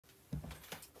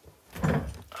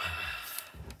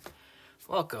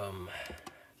Welcome.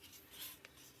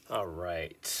 All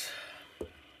right.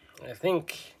 I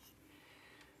think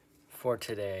for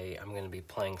today I'm going to be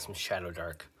playing some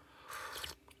Shadowdark.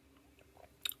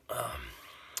 I'm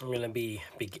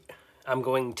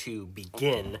going to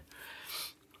begin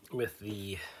with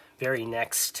the very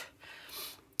next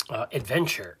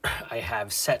adventure I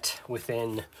have set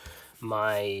within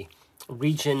my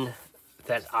region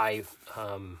that I've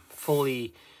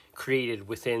fully created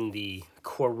within the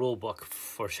core rulebook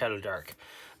for Shadowdark,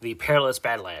 the Perilous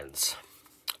Badlands,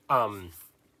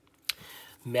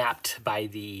 mapped by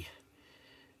the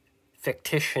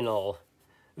fictional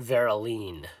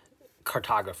Verilene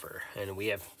cartographer, and we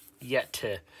have yet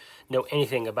to know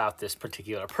anything about this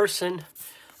particular person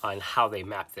on how they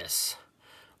map this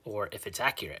or if it's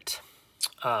accurate.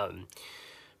 But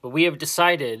we have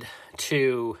decided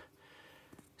to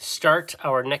start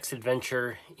our next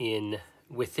adventure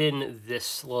within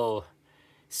this little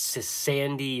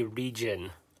sandy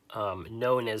region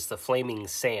known as the Flaming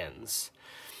Sands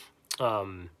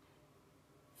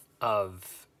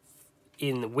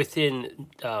within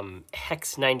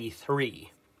Hex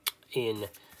 93 in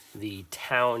the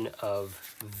town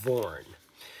of Vorn.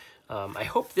 I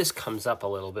hope this comes up a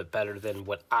little bit better than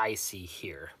what I see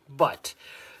here, but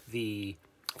the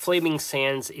Flaming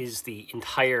Sands is the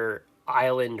entire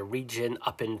island region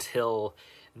up until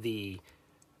the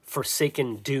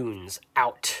Forsaken Dunes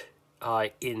out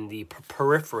in the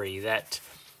periphery that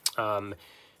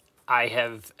I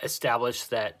have established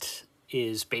that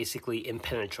is basically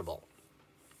impenetrable.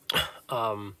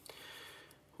 One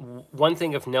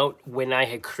thing of note, when I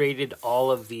had created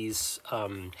all of these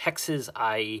hexes,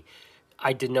 I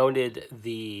denoted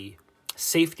the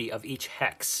safety of each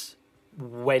hex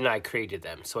when I created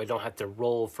them, so I don't have to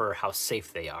roll for how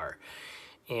safe they are.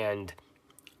 And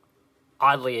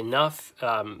oddly enough,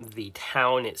 the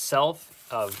town itself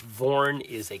of Vorn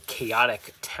is a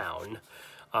chaotic town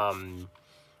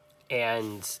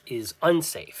and is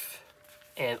unsafe.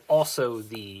 And also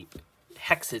the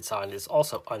hex it's on is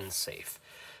also unsafe.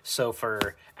 So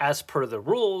as per the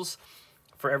rules,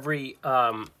 for every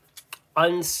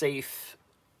unsafe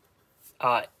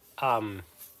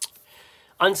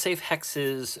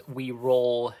hexes, we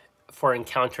roll for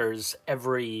encounters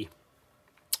every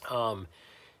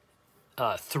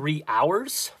 3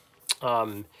 hours,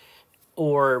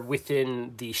 or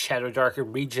within the Shadowdark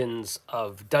regions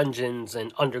of dungeons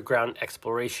and underground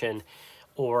exploration,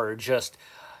 or just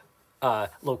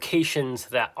locations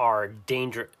that are a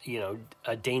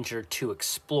danger to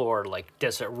explore, like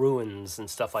desert ruins and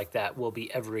stuff like that, will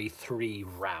be every 3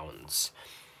 rounds.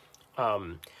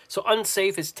 So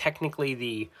unsafe is technically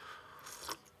the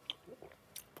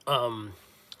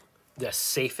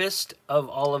safest of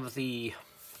all of the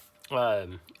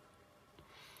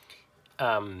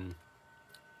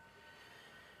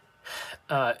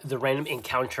random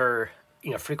encounter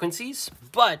frequencies,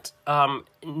 but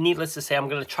needless to say, I'm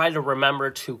going to try to remember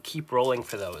to keep rolling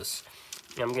for those.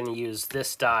 I'm going to use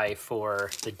this die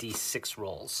for the D6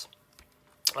 rolls.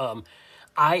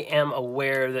 I am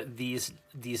aware that these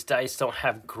dice don't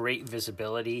have great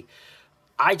visibility.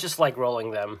 I just like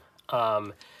rolling them.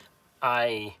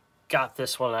 I got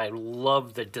this one. I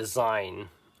love the design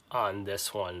on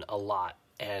this one a lot,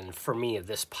 and for me,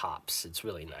 this pops. It's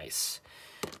really nice.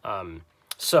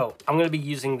 So I'm going to be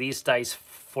using these dice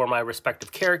for my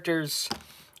respective characters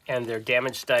and their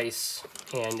damage dice,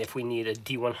 and if we need a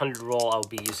D100 roll, I'll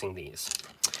be using these.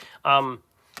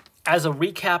 As a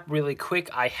recap, really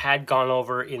quick, I had gone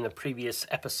over in the previous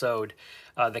episode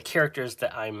the characters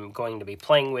that I'm going to be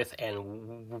playing with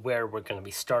and where we're going to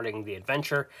be starting the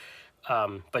adventure.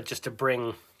 But just to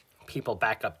bring people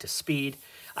back up to speed,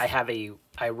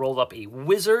 I rolled up a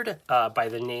wizard by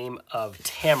the name of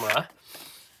Tamra.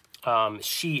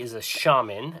 She is a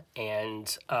shaman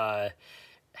and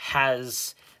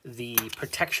has the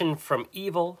protection from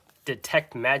evil,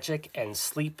 detect magic, and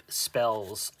sleep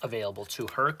spells available to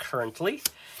her currently.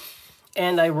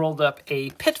 And I rolled up a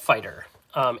pit fighter,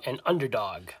 an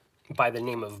underdog by the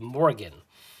name of Morgan.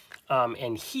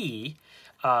 And he,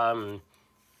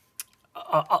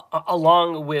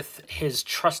 along with his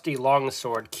trusty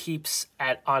longsword, keeps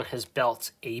on his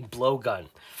belt a blowgun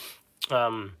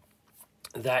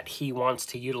that he wants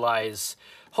to utilize,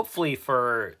 hopefully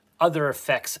for other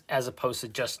effects as opposed to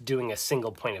just doing a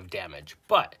single point of damage.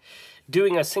 But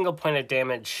doing a single point of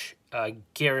damage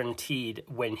guaranteed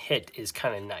when hit is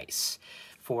kind of nice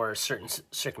for certain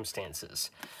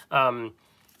circumstances.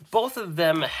 Both of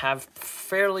them have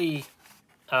fairly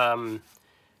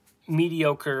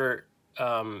mediocre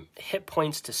hit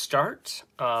points to start.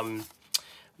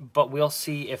 but we'll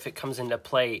see if it comes into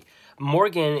play.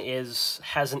 Morgan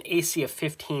has an AC of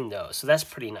 15 though, so that's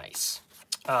pretty nice.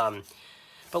 But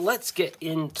let's get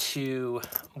into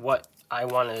what I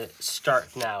want to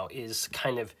start now, is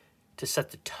kind of to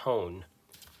set the tone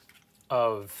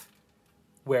of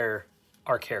where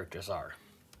our characters are.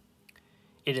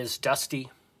 It is dusty.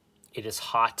 It is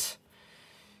hot.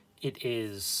 It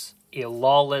is a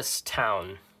lawless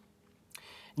town.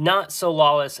 Not so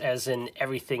lawless as in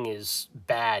everything is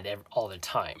bad all the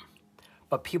time,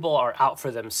 but people are out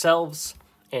for themselves,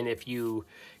 and if you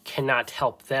cannot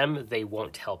help them, they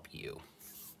won't help you.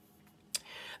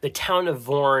 The town of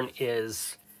Vorn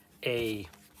is a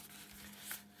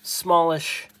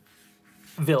smallish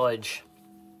village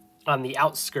on the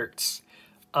outskirts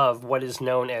of what is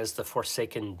known as the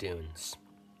Forsaken Dunes.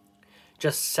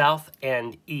 Just south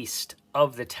and east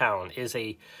of the town is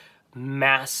a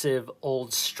massive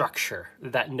old structure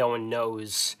that no one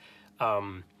knows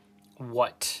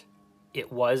what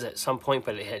it was at some point,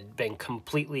 but it had been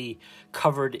completely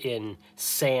covered in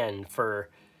sand for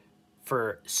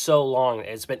so long.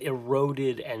 It's been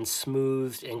eroded and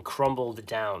smoothed and crumbled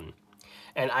down.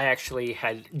 And I actually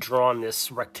had drawn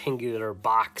this rectangular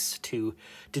box to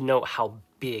denote how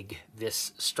big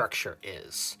this structure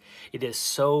is. It is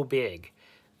so big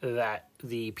that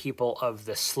the people of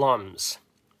the slums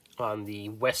on the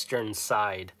western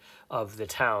side of the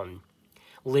town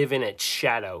live in its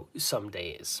shadow some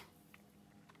days.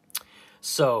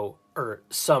 So, or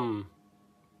some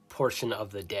portion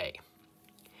of the day.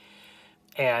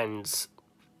 And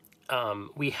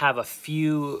we have a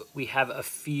few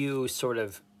sort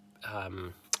of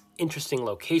interesting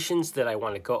locations that I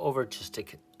want to go over just to,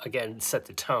 again, set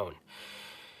the tone.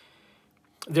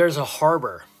 There's a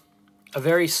harbor, a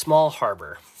very small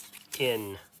harbor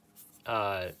in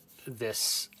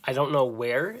this, I don't know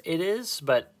where it is,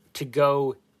 but to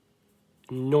go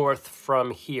north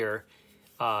from here,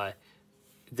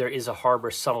 there is a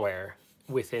harbor somewhere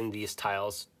within these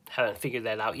tiles. Haven't figured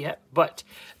that out yet, but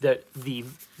the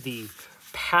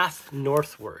path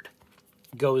northward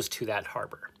goes to that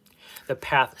harbor. The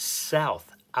path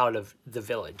south out of the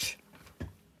village.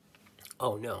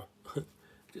 Oh no,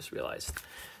 just realized.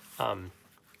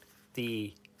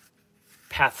 The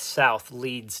path south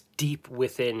leads deep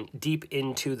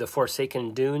into the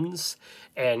Forsaken Dunes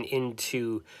and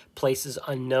into places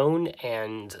unknown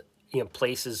and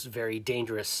places very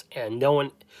dangerous, and no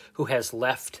one who has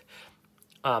left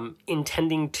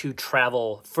intending to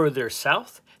travel further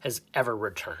south has ever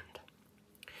returned.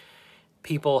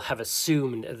 People have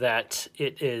assumed that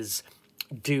it is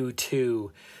due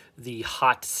to the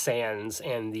hot sands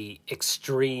and the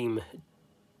extreme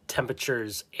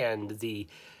temperatures and the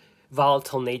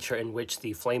volatile nature in which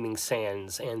the flaming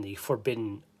sands and the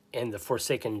forbidden and the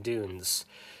Forsaken Dunes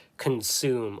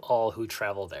consume all who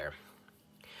travel there.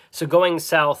 So going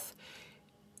south,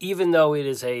 even though it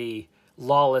is a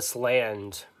lawless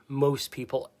land, most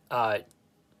people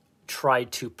try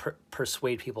to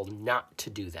persuade people not to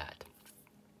do that.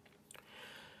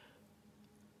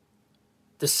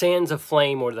 The sands of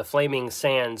flame, or the flaming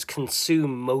sands,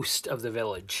 consume most of the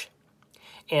village,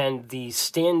 and the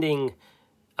standing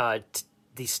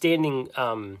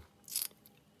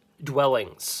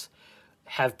dwellings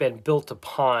have been built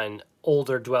upon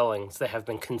older dwellings that have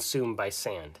been consumed by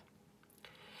sand.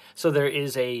 So there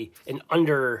is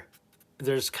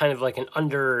there's kind of like an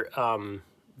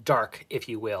dark, if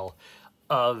you will,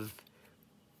 of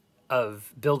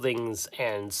buildings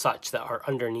and such that are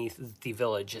underneath the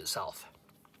village itself.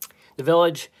 The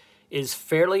village is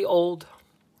fairly old,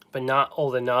 but not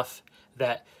old enough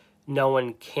that no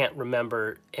one can't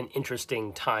remember an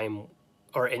interesting time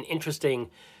or an interesting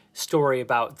story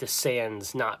about the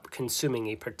sands not consuming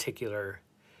a particular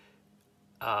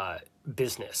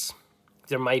business.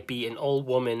 There might be an old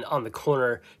woman on the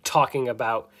corner talking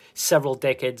about several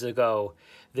decades ago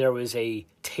there was a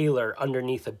tailor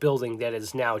underneath a building that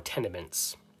is now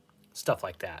tenements. Stuff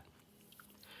like that.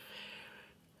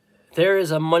 There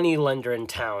is a moneylender in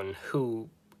town who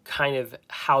kind of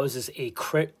houses a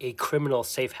criminal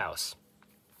safe house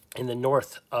in the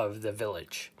north of the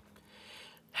village.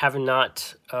 Have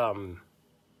not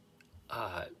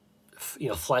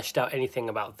fleshed out anything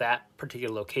about that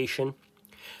particular location,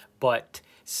 but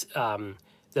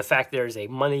the fact there's a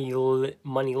money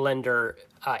lender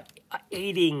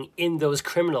aiding in those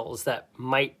criminals that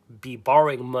might be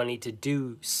borrowing money to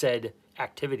do said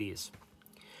activities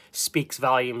speaks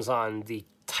volumes on the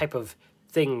type of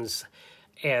things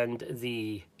and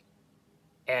the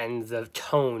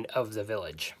tone of the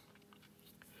village.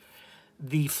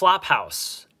 The flop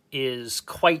house is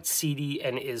quite seedy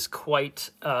and is quite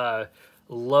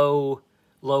low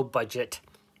budget.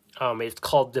 It's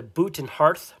called the Boot and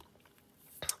Hearth.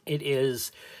 It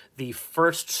is the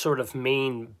first sort of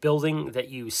main building that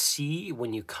you see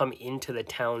when you come into the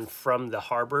town from the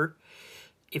harbor,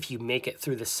 if you make it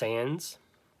through the sands.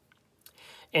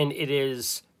 And it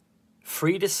is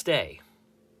free to stay,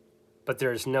 but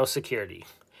there is no security.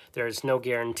 There is no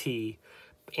guarantee.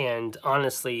 And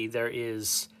honestly, there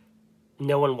is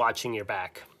no one watching your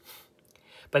back.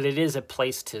 But it is a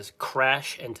place to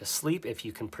crash and to sleep if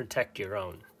you can protect your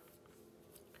own.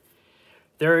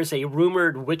 There is a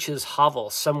rumored witch's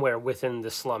hovel somewhere within the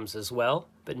slums as well,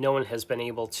 but no one has been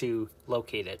able to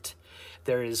locate it.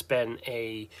 There has been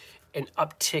an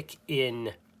uptick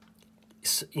in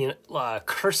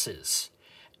curses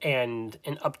and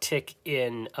an uptick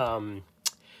in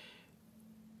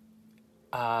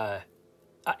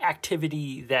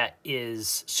activity that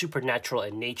is supernatural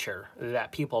in nature,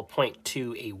 that people point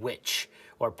to a witch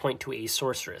or point to a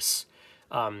sorceress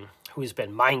who's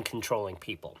been mind controlling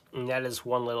people. And that is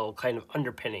one little kind of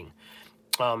underpinning.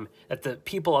 That the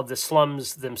people of the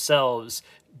slums themselves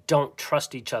don't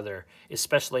trust each other,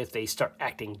 especially if they start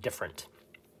acting different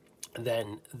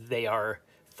than they are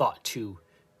thought to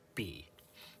be.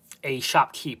 A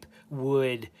shopkeep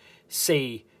would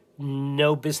say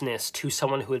no business to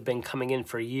someone who had been coming in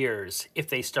for years if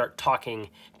they start talking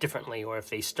differently, or if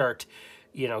they start,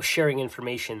 sharing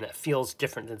information that feels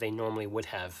different than they normally would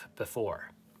have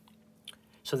before.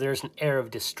 So there's an air of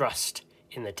distrust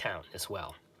in the town as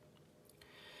well.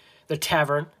 The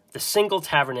tavern, the single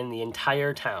tavern in the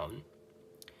entire town,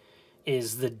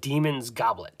 is the Demon's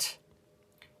Goblet,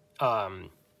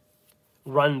 run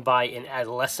by an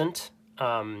adolescent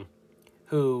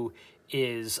who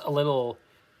is a little,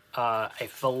 I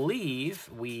believe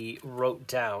we wrote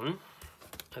down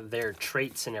their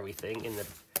traits and everything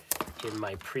in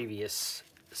my previous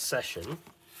session.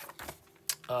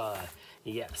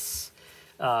 Yes.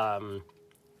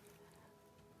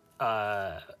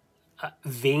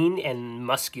 Vain and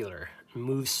muscular,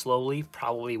 moves slowly,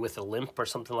 probably with a limp or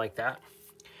something like that.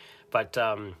 But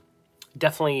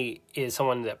definitely is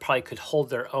someone that probably could hold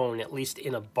their own, at least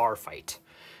in a bar fight.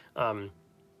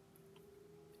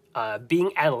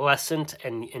 Being adolescent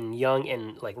and young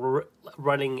and like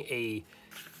running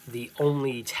the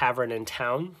only tavern in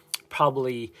town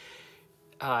probably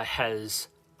has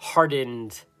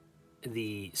hardened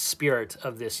the spirit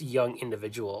of this young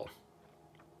individual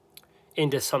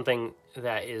into something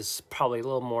that is probably a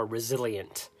little more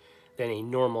resilient than a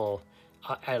normal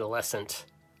adolescent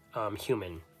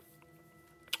human.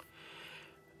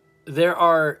 There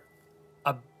are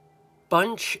a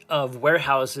bunch of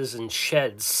warehouses and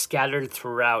sheds scattered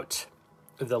throughout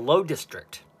the Low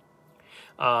District,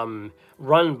 run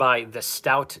by the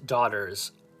stout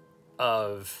daughters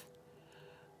of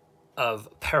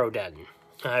Perodin.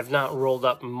 I've not rolled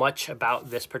up much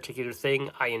about this particular thing.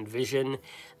 I envision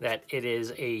that it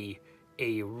is a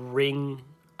ring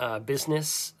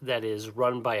business that is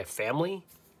run by a family,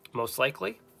 most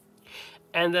likely.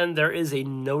 And then there is a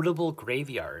notable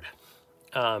graveyard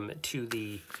to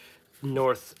the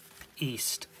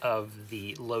northeast of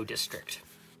the Low District.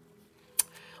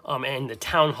 And the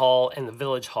town hall and the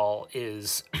village hall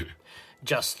is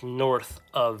just north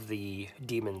of the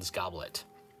Demon's Goblet.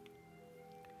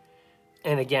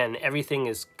 And again, everything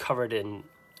is covered in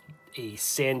a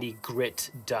sandy grit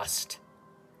dust.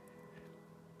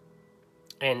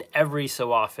 And every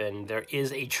so often, there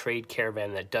is a trade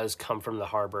caravan that does come from the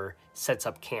harbor, sets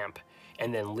up camp,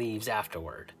 and then leaves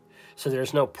afterward. So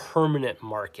there's no permanent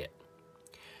market.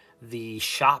 The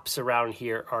shops around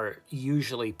here are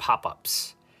usually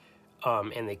pop-ups,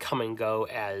 and they come and go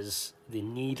as the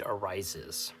need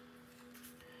arises.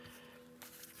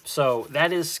 So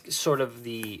that is sort of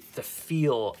the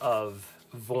feel of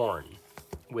Vorn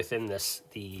within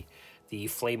the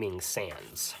Flaming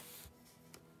Sands.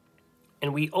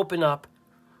 And we open up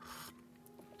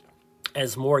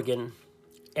as Morgan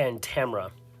and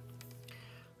Tamra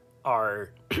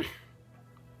are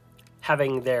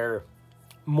having their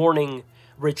morning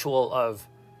ritual of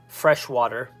fresh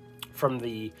water from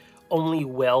the only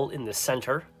well in the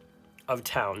center of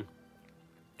town.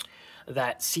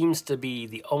 That seems to be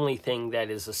the only thing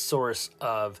that is a source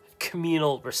of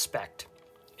communal respect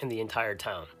in the entire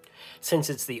town. Since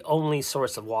it's the only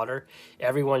source of water,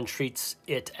 everyone treats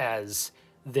it as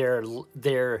their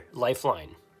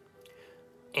lifeline.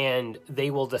 And they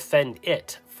will defend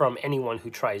it from anyone who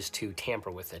tries to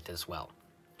tamper with it as well.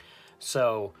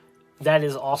 So that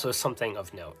is also something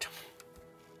of note.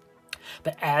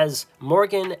 But as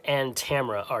Morgan and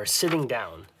Tamra are sitting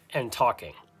down and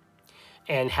talking,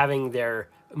 and having their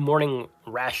morning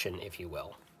ration, if you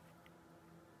will,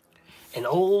 an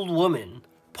old woman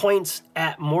points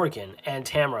at Morgan and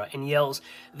Tamara and yells,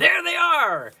 "There they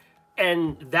are!"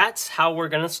 And that's how we're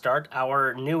going to start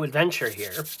our new adventure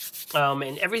here.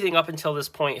 And everything up until this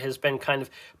point has been kind of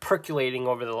percolating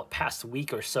over the past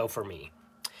week or so for me.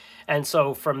 And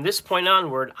so from this point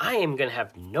onward, I am going to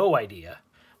have no idea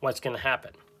what's going to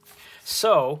happen.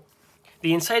 So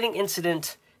the inciting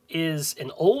incident is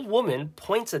an old woman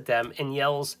points at them and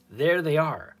yells, "There they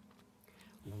are."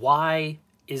 Why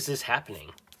is this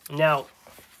happening? Now,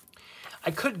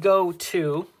 I could go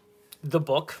to the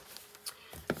book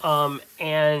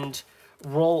and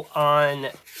roll on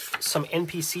some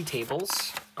NPC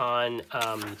tables on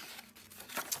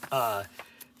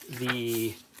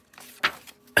the...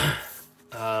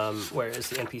 where is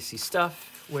the NPC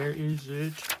stuff? Where is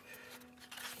it?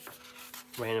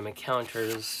 Random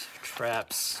encounters,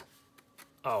 traps.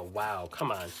 Oh, wow.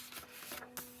 Come on.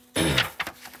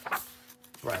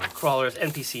 Random crawlers,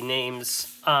 NPC names.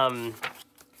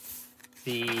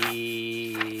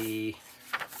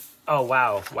 Oh,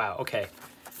 wow. Wow. Okay.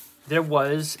 There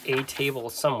was a table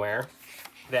somewhere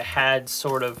that had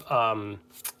sort of,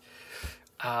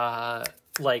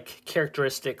 like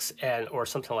characteristics or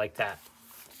something like that.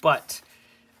 But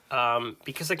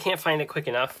because I can't find it quick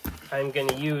enough, I'm going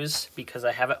to use, because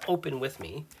I have it open with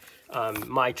me,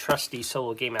 my trusty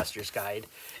Solo Game Master's Guide.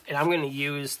 And I'm going to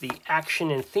use the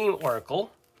Action and Theme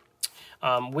Oracle,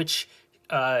 which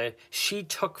she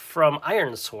took from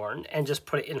Ironsworn and just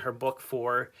put it in her book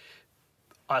for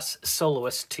us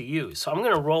soloists to use. So I'm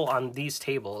going to roll on these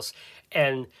tables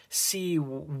and see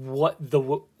what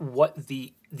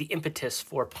the impetus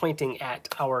for pointing at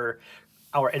our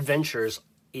adventures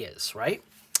is, right?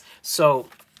 So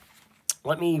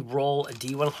let me roll a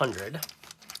D100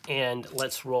 and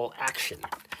let's roll action.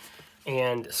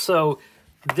 And so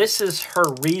this is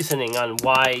her reasoning on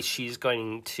why she's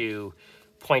going to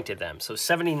point at them. So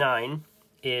 79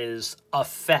 is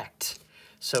affect.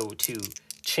 So to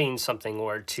change something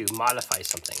or to modify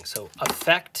something. So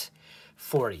affect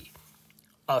 40.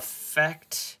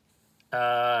 Affect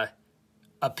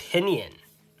opinion.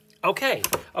 Okay,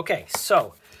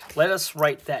 so let us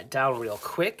write that down real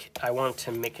quick. I want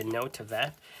to make a note of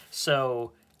that.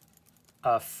 So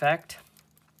affect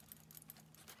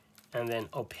and then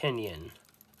opinion.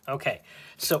 Okay,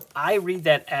 so I read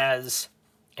that as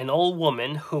an old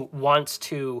woman who wants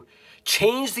to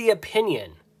change the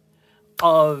opinion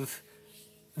of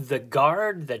the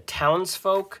guard, the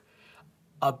townsfolk,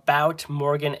 about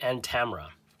Morgan and Tamara.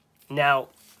 Now,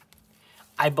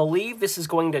 I believe this is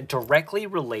going to directly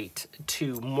relate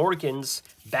to Morgan's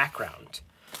background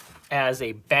as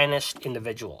a banished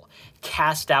individual,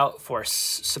 cast out for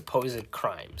supposed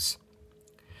crimes.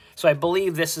 So I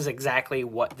believe this is exactly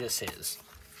what this is.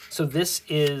 So this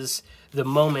is the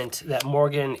moment that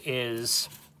Morgan is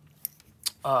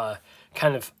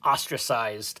kind of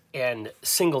ostracized and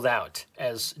singled out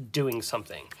as doing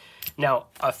something. Now,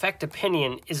 affect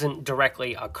opinion isn't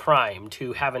directly a crime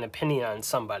to have an opinion on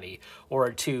somebody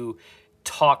or to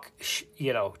talk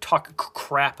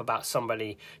crap about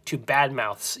somebody, to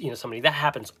badmouth somebody. That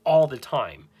happens all the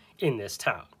time in this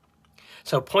town.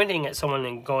 So pointing at someone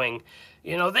and going,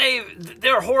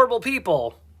 they're horrible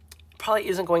people, probably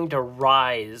isn't going to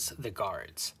rise the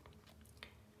guards.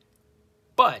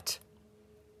 But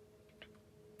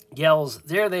yells,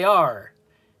 "There they are,"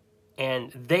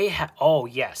 and they have. Oh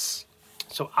yes,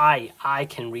 so I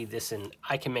can read this and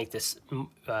I can make this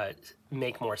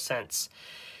make more sense.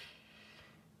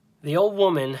 The old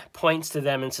woman points to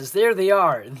them and says, "There they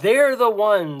are. They're the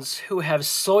ones who have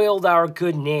soiled our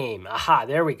good name." Aha,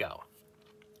 there we go.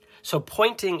 So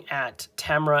pointing at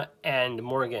Tamara and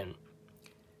Morgan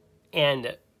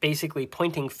and basically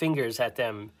pointing fingers at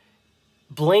them,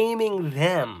 blaming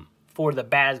them for the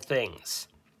bad things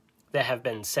that have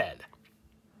been said.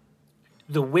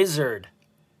 The wizard,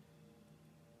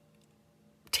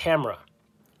 Tamara,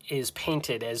 is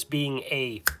painted as being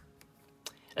a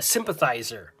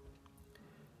sympathizer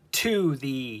to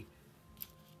the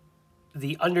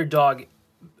underdog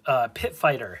pit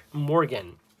fighter,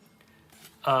 Morgan,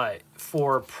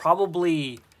 for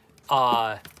probably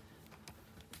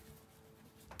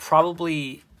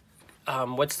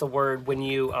what's the word when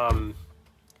you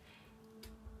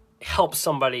help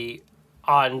somebody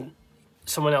on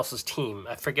someone else's team?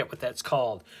 I forget what that's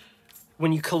called.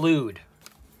 When you collude.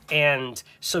 And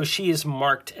so she is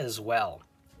marked as well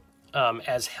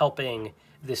as helping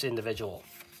this individual.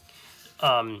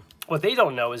 What they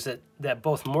don't know is that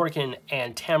both Morgan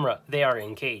and Tamara, they are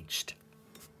engaged.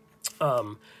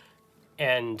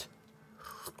 And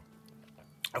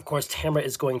of course, Tamara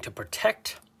is going to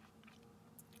protect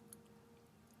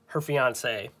her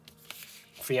fiance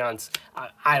fiance.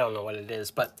 I don't know what it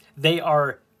is, but they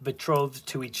are betrothed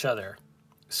to each other.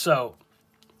 So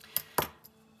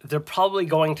they're probably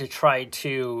going to try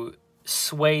to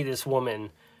sway this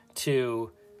woman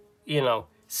to, you know,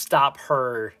 stop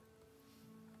her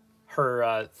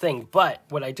thing. But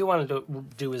what I do want to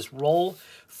do is roll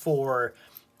for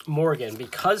Morgan,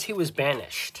 because he was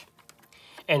banished.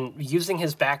 And using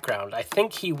his background, I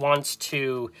think he wants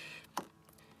to,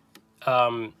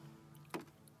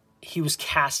 he was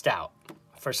cast out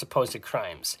for supposed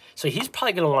crimes. So he's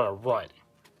probably going to want to run.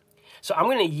 So I'm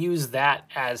going to use that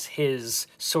as his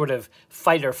sort of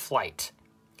fight or flight.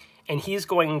 And he's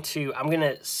going to, I'm going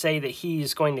to say that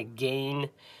he's going to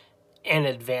gain an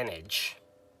advantage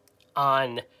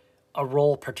on a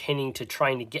role pertaining to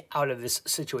trying to get out of this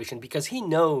situation, because he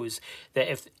knows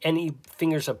that if any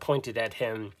fingers are pointed at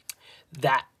him,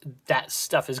 that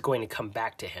stuff is going to come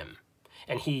back to him.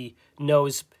 And he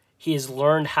knows, he has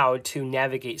learned how to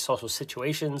navigate social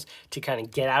situations to kind of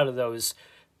get out of those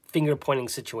finger pointing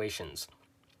situations.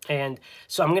 And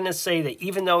so I'm going to say that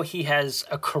even though he has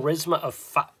a charisma of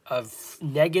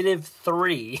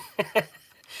 -3,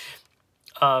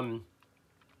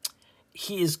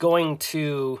 he is going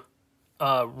to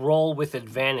roll with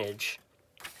advantage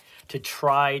to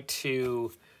try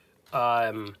to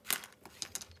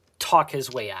talk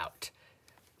his way out.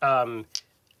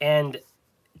 And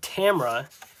Tamra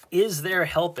is there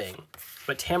helping,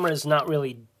 but Tamra is not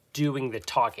really doing the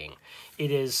talking.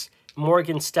 It is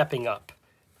Morgan stepping up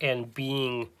and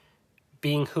being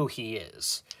who he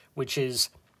is, which is,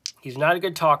 he's not a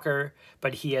good talker,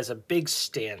 but he has a big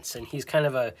stance, and he's kind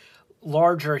of a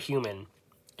larger human,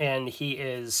 and he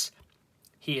is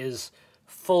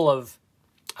full of,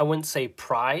 I wouldn't say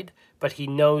pride, but he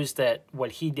knows that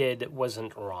what he did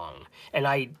wasn't wrong. And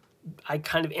I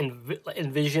kind of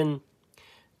envision,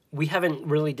 we haven't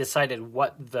really decided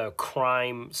what the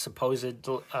supposed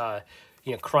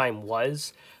crime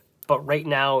was, but right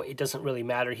now it doesn't really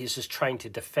matter. He's just trying to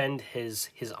defend his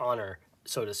honor,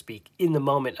 so to speak, in the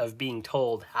moment of being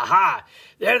told, "Aha,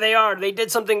 there they are, they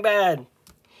did something bad."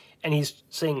 And he's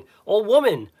saying, "Old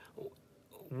woman,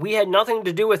 we had nothing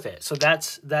to do with it." So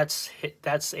that's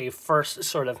a first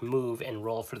sort of move and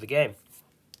roll for the game.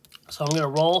 So I'm going to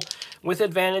roll with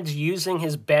advantage using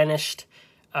his banished,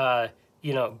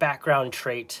 background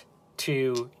trait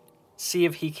to see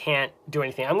if he can't do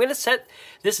anything. I'm going to set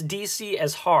this DC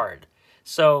as hard.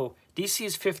 So DC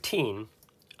is 15,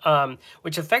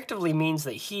 which effectively means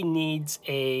that he needs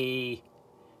an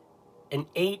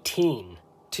 18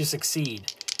 to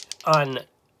succeed on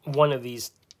one of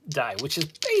these die, which is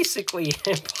basically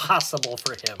impossible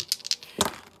for him.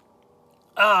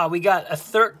 We got a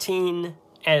 13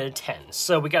 and a 10.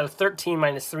 So we got a 13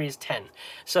 minus 3 is 10.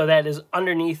 So that is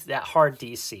underneath that hard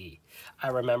DC. I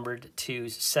remembered to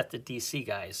set the DC,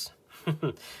 guys.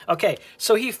 Okay,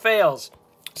 so he fails.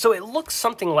 So it looks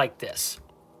something like this.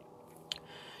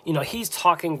 You know, he's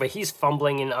talking, but he's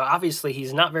fumbling, and obviously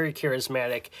he's not very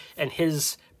charismatic, and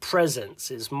his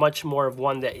presence is much more of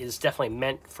one that is definitely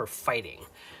meant for fighting.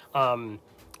 And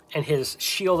his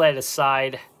shield at his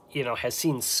side, has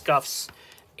seen scuffs,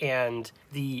 and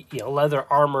the leather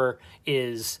armor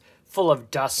is full of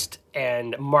dust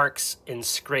and marks and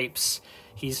scrapes.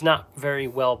 He's not very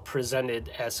well presented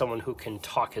as someone who can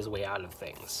talk his way out of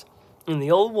things. And the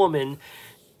old woman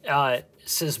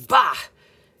says, "Bah!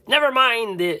 Never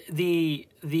mind the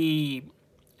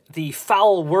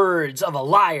foul words of a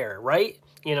liar," right?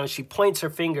 She points her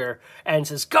finger and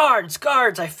says, "Guards,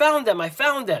 guards, I found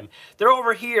them. They're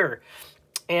over here."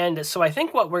 And so I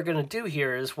think what we're going to do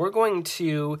here is we're going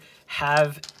to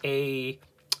have a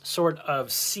sort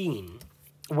of scene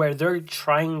where they're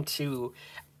trying to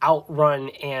outrun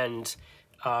and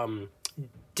dodge,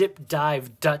 dip,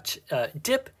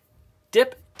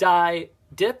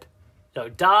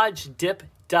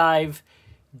 dive,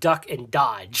 duck, and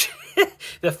dodge.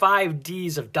 The 5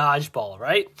 Ds of dodgeball,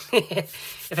 right?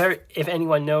 If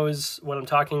anyone knows what I'm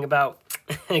talking about,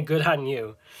 good on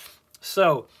you.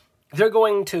 So they're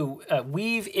going to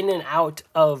weave in and out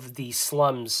of the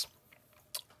slums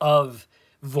of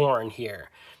Vorn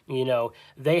here.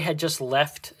 They had just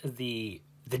left the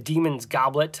demon's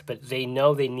goblet, but they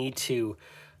know they need to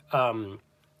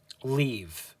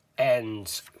leave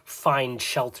and find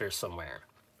shelter somewhere.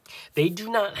 They do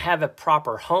not have a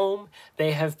proper home.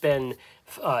 They have been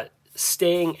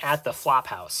staying at the flop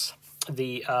house.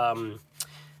 The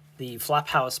flop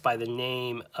house by the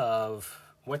name of,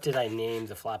 what did I name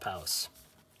the flop house?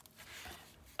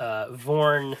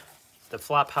 Vorn, the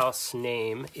flop house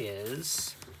name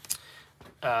is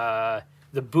the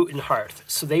Boot and Hearth.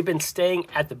 So they've been staying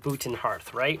at the Boot and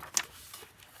Hearth, right?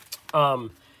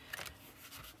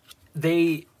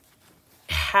 they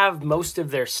have most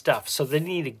of their stuff, so they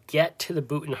need to get to the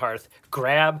Boot and Hearth,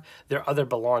 grab their other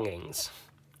belongings,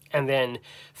 and then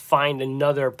find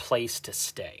another place to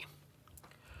stay.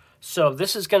 So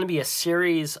this is going to be a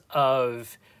series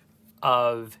of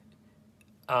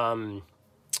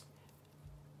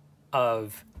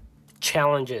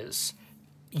challenges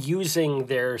using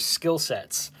their skill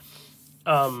sets.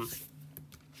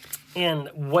 And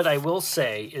what I will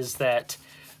say is that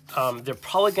they're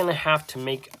probably going to have to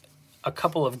make a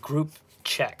couple of group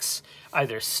checks,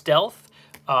 either stealth,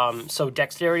 so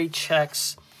dexterity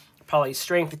checks, probably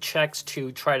strength checks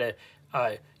to try to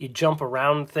you jump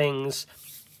around things,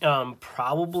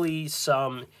 probably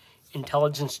some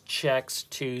intelligence checks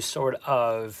to sort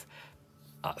of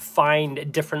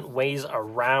find different ways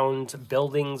around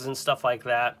buildings and stuff like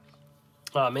that.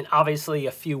 And obviously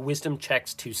a few wisdom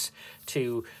checks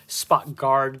to spot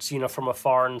guards, from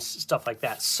afar and stuff like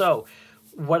that. So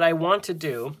what I want to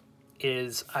do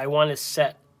is I want to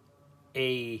set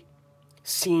a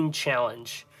scene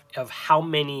challenge of how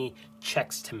many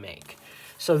checks to make.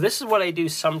 So this is what I do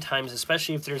sometimes,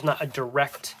 especially if there's not a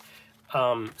direct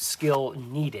skill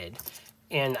needed,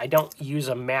 and I don't use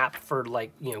a map for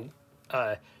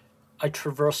a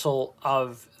traversal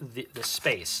of the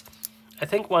space. I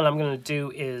think what I'm going to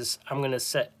do is I'm going to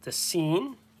set the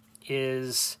scene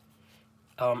is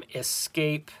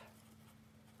escape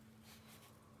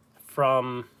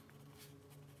from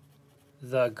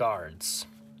the guards,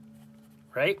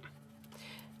 right?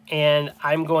 And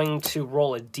I'm going to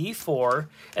roll a d4,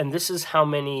 and this is how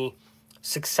many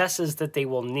successes that they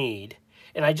will need.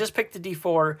 And I just picked the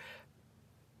d4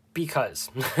 because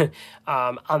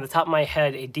on the top of my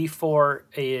head, a d4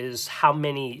 is how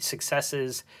many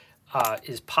successes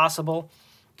is possible.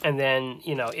 And then,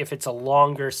 if it's a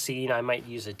longer scene, I might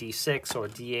use a d6 or a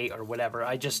d8 or whatever.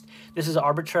 This is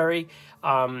arbitrary.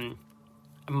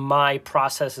 My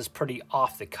process is pretty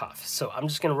off the cuff. So I'm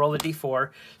just going to roll a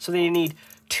d4. So then you need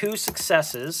 2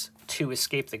 successes to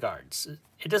escape the guards.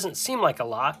 It doesn't seem like a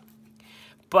lot,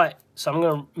 but so I'm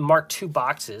going to mark 2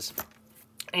 boxes.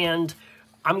 And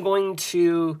I'm going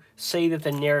to say that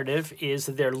the narrative is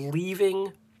that they're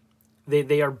leaving,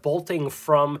 they are bolting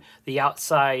from the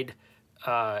outside,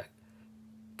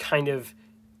 kind of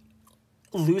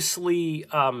loosely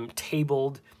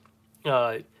tabled,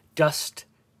 dust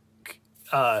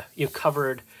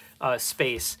covered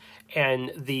space,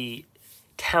 and the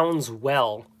town's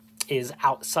well is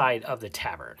outside of the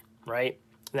tavern, right?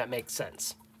 That makes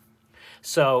sense.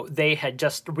 So they had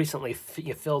just recently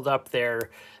filled up their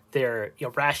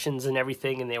rations and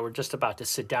everything, and they were just about to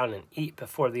sit down and eat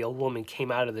before the old woman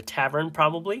came out of the tavern,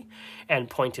 probably, and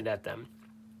pointed at them.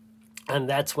 And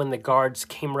that's when the guards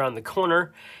came around the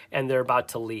corner, and they're about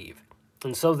to leave.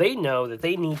 And so they know that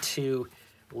they need to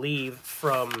leave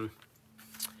from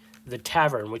the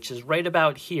tavern, which is right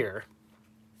about here.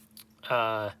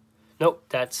 Nope,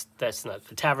 that's not.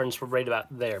 The taverns were right about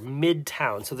there,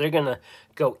 mid-town. So they're going to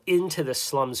go into the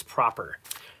slums proper.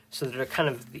 So they're kind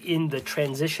of in the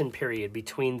transition period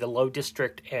between the low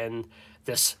district and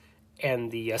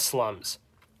the slums.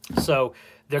 So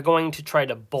they're going to try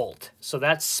to bolt. So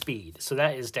that's speed. So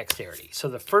that is dexterity. So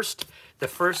the first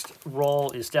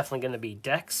roll is definitely going to be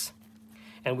dex,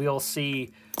 and we'll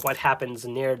see what happens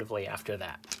narratively after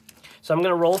that. So I'm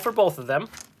going to roll for both of them.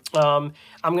 I'm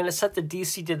going to set the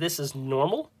DC to this as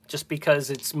normal, just because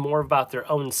it's more about their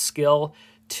own skill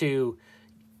to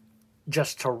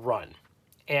run.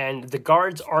 And the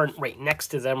guards aren't right next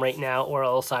to them right now, or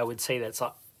else I would say that's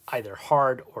either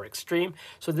hard or extreme.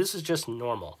 So this is just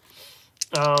normal.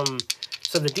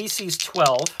 So the DC is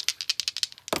 12.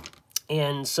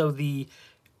 And so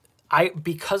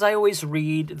because I always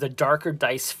read the darker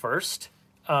dice first,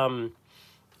 that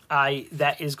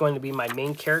is going to be my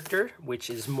main character, which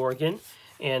is Morgan,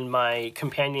 and my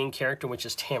companion character, which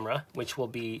is Tamra, which will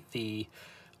be the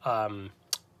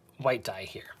white die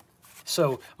here.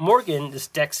 So Morgan, this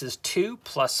dex is 2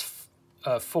 plus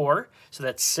 4, so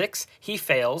that's 6. He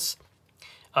fails.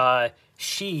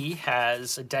 She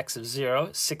has a dex of 0,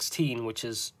 16, which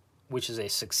is a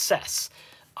success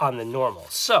on the normal.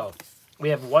 So we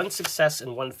have 1 success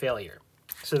and 1 failure.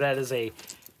 So that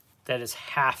is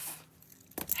half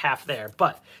there.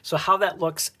 But so how that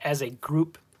looks as a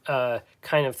group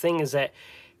kind of thing is that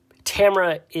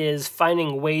Tamra is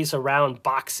finding ways around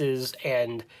boxes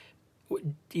and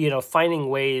finding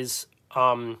ways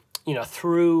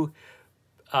through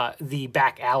the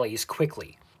back alleys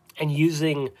quickly, and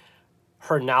using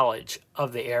her knowledge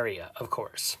of the area, of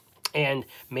course. And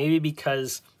maybe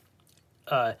because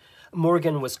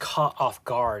Morgan was caught off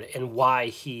guard and why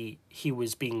he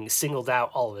was being singled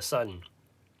out all of a sudden.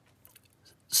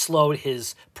 slowed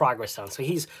his progress down. So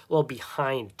he's a little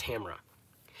behind Tamra.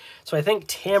 So I think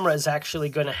Tamra is actually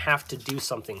going to have to do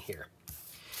something here.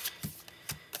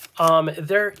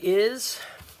 There is,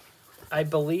 I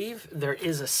believe, there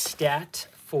is a stat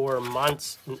for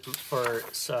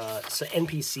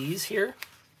NPCs here,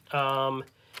 and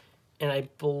I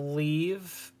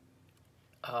believe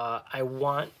I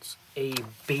want a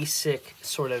basic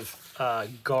sort of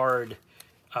guard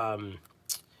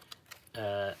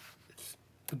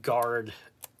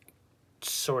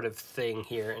sort of thing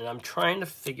here, and I'm trying to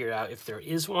figure out if there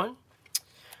is one.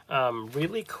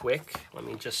 Really quick, let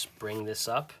me just bring this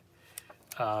up.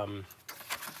 A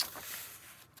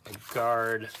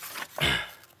guard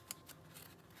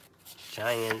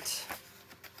giant.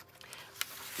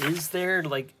 Is there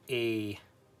like a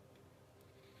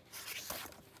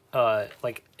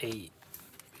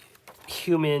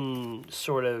human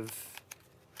sort of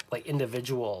like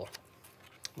individual,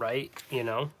 right? You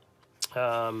know,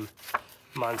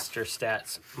 monster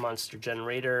stats, monster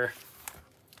generator.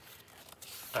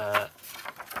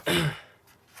 Let's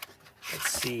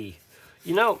see.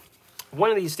 You know,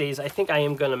 one of these days, I think I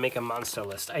am going to make a monster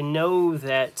list. I know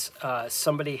that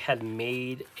somebody had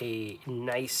made a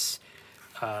nice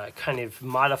kind of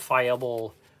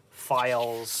modifiable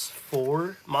files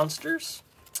for monsters.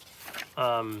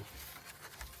 But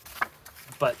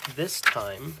this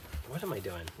time, what am I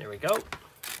doing? There we go.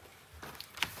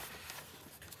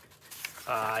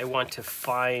 I want to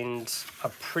find a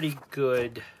pretty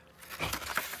good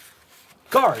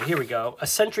guard. Here we go. A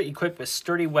sentry equipped with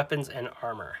sturdy weapons and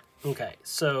armor. Okay,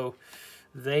 so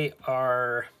they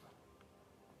are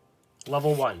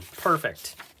level 1.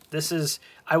 Perfect. This is,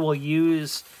 I will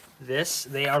use this.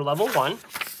 They are level 1.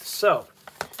 So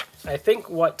I think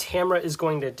what Tamra is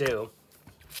going to do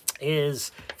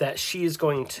is that she is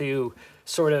going to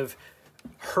sort of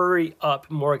hurry up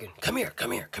Morgan. Come here,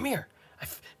 come here, come here.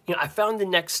 I found the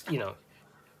next,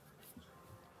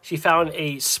 she found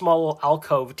a small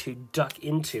alcove to duck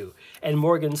into, and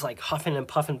Morgan's like huffing and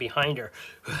puffing behind her.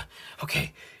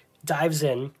 Okay, dives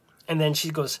in, and then she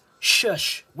goes,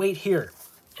 shush, wait here.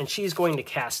 And she's going to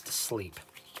cast Sleep.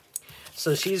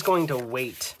 So she's going to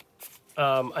wait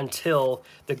until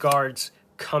the guards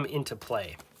come into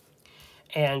play.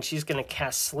 And she's going to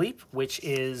cast Sleep, which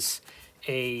is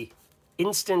a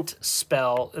instant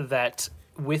spell that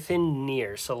within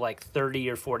near, so like 30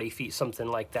 or 40 feet, something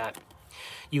like that,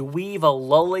 you weave a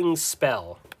lulling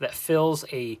spell that fills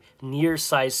a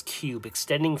near-sized cube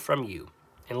extending from you,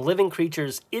 and living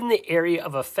creatures in the area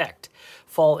of effect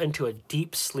fall into a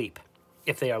deep sleep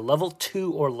if they are level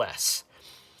 2 or less,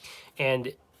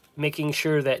 and making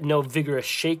sure that no vigorous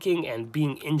shaking and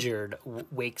being injured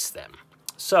wakes them.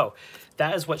 So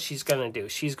that is what she's going to do.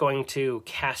 She's going to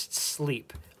cast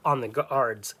Sleep on the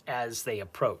guards as they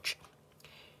approach.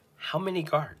 How many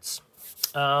guards?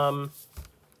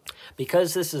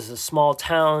 Because this is a small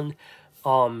town,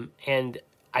 and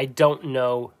I don't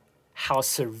know how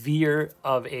severe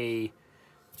are these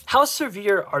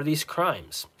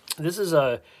crimes? This is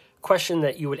a question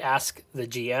that you would ask the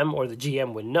GM, or the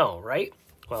GM would know, right?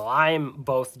 Well, I'm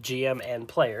both GM and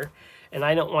player, and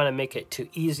I don't want to make it too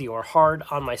easy or hard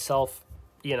on myself,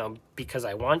 because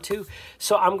I want to.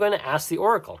 So I'm going to ask the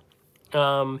Oracle,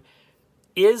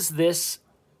 is this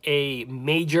a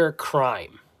major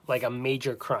crime? Like a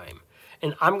major crime?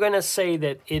 And I'm going to say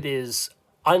that it is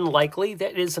unlikely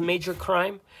that it is a major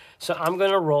crime. So I'm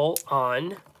going to roll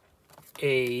on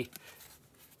a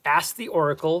Ask the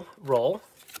Oracle roll.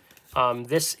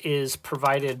 This is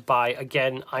provided by,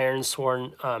 again,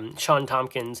 Ironsworn, Sean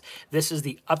Tompkins. This is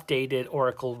the updated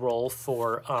Oracle roll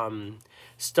for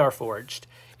Starforged.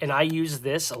 And I use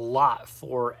this a lot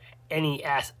for any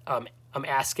I'm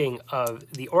asking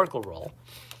of the Oracle roll.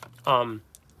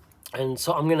 And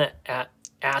so I'm going to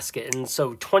ask it. And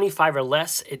so 25 or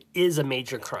less, it is a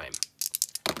major crime.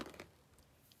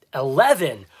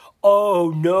 11.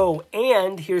 Oh, no.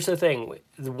 And here's the thing.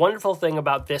 The wonderful thing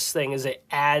about this thing is it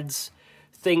adds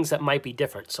things that might be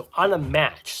different. So on a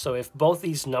match, so if both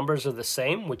these numbers are the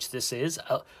same, which this is,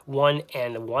 1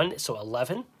 and 1, so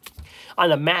 11.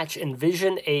 On a match,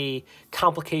 envision a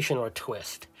complication or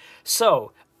twist.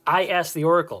 So I asked the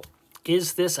Oracle,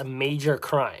 is this a major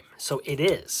crime? So it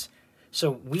is.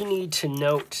 So we need to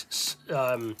note,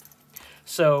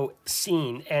 so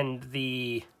scene and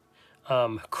the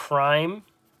crime,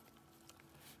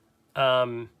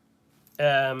 so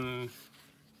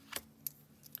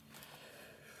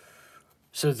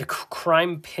the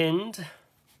crime pinned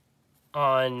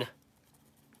on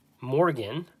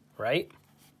Morgan, right?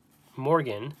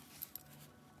 Morgan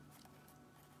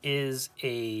is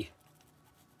a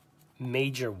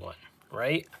major one,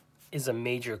 right? is a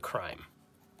major crime.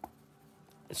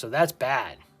 And so that's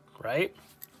bad, right?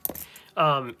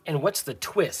 And what's the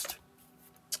twist?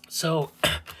 So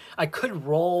I could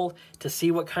roll to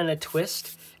see what kind of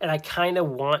twist, and I kind of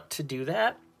want to do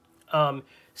that.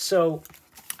 So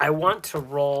I want to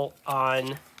roll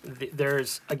on,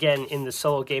 there's, again, in the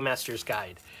Solo Game Master's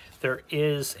Guide, there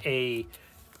is a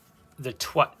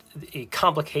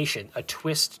complication, a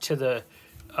twist to the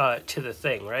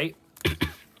thing, right?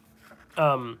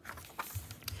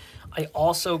 I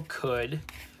also could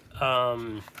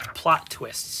plot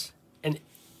twists, and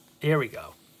here we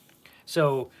go.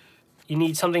 So you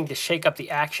need something to shake up the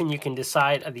action. You can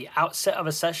decide at the outset of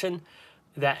a session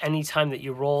that any time that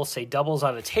you roll, say, doubles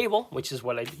on a table, which is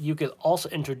what you could also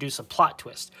introduce a plot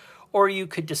twist. Or you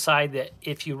could decide that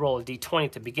if you roll a d20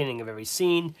 at the beginning of every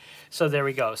scene. So there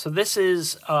we go. So this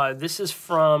is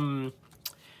from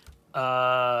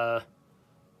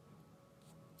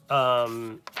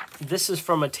this is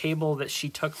from a table that she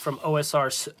took from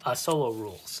OSR Solo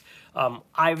Rules.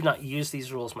 I've not used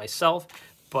these rules myself,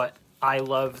 but I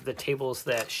love the tables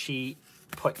that she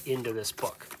put into this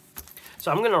book.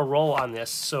 So I'm going to roll on this.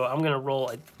 So I'm going to roll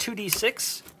a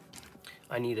 2d6.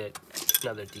 I need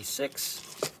another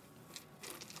d6.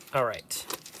 All right,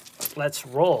 let's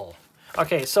roll.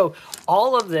 Okay, so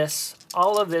all of this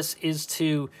is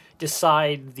to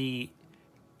decide the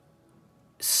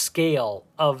scale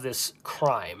of this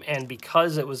crime. And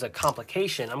because it was a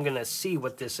complication, I'm going to see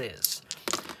what this is.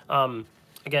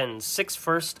 Again, 6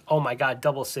 first. Oh my God,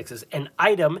 double sixes. An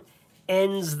item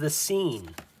ends the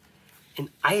scene. An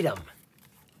item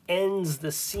ends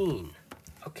the scene.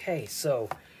 Okay, so,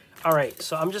 all right,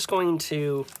 so I'm just going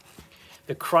to,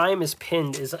 the crime is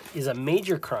pinned, is a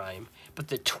major crime, but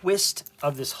the twist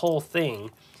of this whole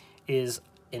thing is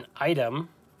an item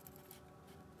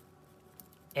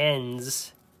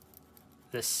ends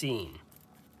the scene.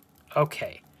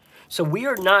 Okay, so we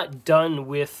are not done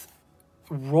with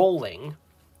rolling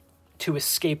to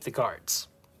escape the guards.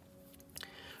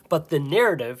 But the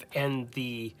narrative and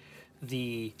the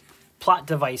plot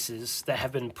devices that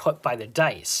have been put by the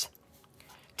dice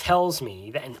tells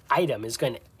me that an item is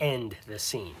going to end the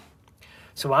scene.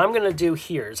 So what I'm going to do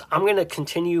here is I'm going to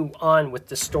continue on with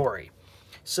the story.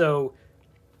 So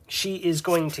she is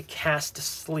going to cast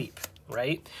sleep,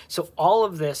 right? So all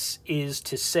of this is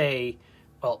to say,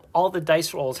 well, all the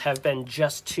dice rolls have been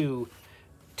just to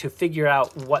figure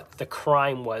out what the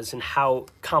crime was and how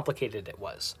complicated it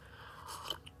was.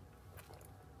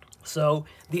 So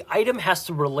the item has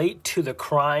to relate to the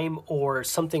crime or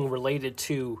something related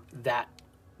to that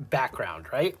background,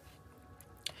 right?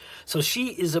 So she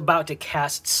is about to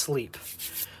cast sleep.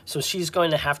 So she's going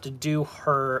to have to do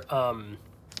her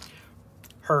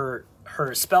her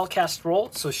spellcast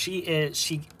roll. So she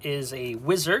is a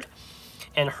wizard,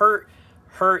 and her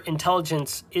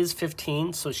intelligence is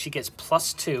 15, so she gets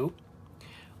 +2.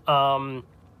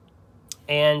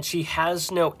 And she has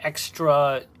no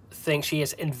extra thing. She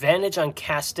has advantage on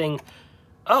casting.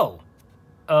 Oh,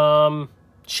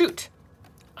 shoot.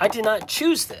 I did not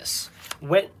choose this.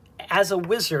 As a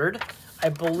wizard, I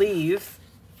believe...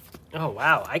 Oh,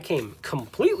 wow. I came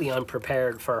completely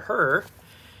unprepared for her.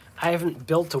 I haven't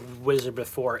built a wizard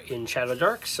before in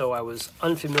Shadowdark, so I was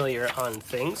unfamiliar on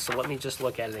things. So let me just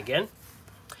look at it again.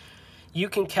 You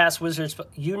can cast wizards, but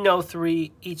you know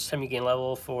 3 each time you gain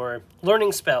level for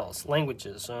learning spells,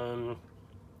 languages.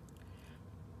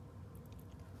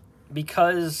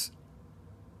 Because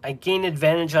I gain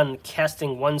advantage on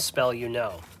casting 1 spell, you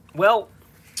know. Well,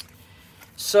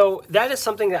 so that is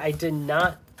something that I did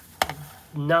not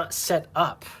set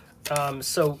up.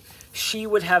 So she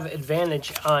would have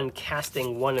advantage on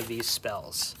casting 1 of these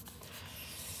spells.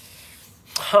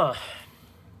 Huh.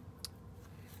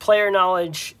 Player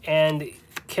knowledge and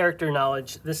character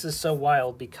knowledge. This is so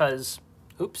wild because,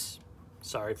 oops,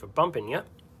 sorry for bumping you.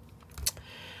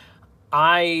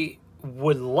 I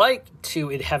would like to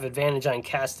have advantage on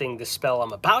casting the spell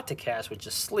I'm about to cast, which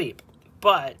is sleep,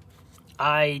 but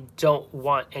I don't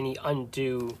want any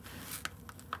undue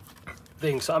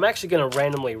things. So I'm actually going to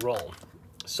randomly roll.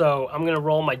 So I'm going to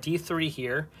roll my D3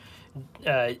 here.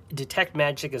 Detect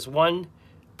magic is 1,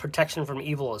 protection from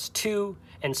evil is 2,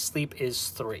 and sleep is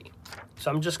 3.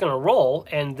 So I'm just going to roll,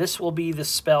 and this will be the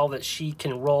spell that she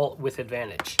can roll with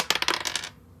advantage.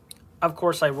 Of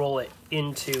course, I roll it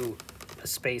into a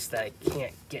space that I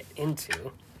can't get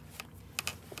into.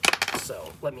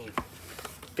 So let me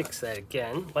fix that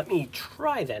again. Let me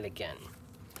try that again.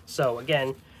 So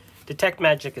again, detect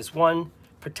magic is 1,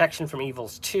 protection from evil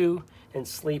is 2, and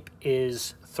sleep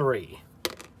is 3.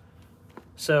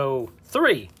 So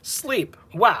 3, sleep.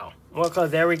 Wow. Well,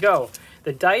 there we go.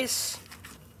 The dice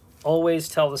Always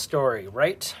tell the story,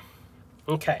 right?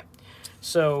 Okay,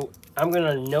 so I'm going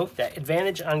to note that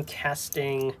advantage on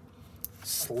casting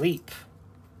sleep.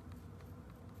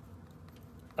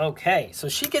 Okay, so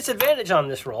she gets advantage on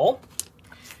this roll,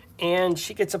 and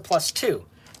she gets a +2.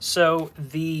 So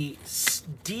the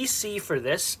DC for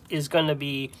this is going to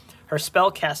be her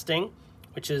spell casting,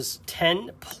 which is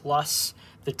 10 plus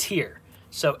the tier,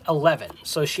 so 11.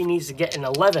 So she needs to get an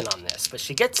 11 on this, but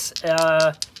she gets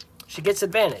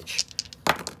advantage.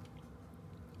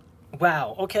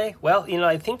 Wow. Okay. Well, you know,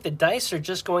 I think the dice are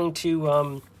just going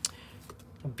to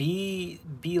be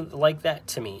like that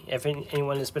to me. If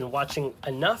anyone has been watching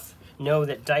enough, know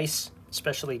that dice,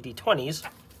 especially D20s,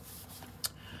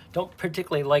 don't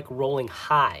particularly like rolling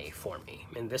high for me.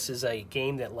 And this is a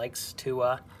game that likes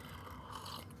to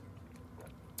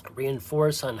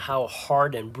reinforce on how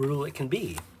hard and brutal it can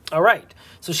be. All right,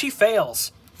 so she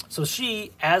fails. So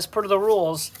she, as per the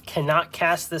rules, cannot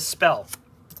cast this spell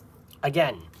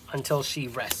again until she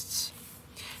rests.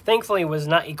 Thankfully, it was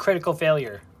not a critical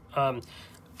failure.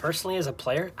 Personally, as a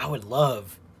player, I would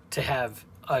love to have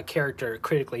a character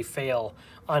critically fail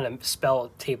on a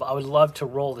spell table. I would love to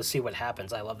roll to see what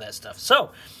happens. I love that stuff.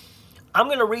 So I'm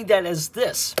going to read that as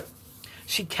this.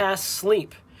 She casts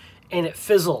sleep, and it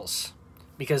fizzles,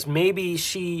 because maybe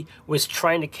she was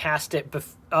trying to cast it,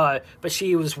 but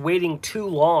she was waiting too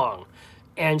long,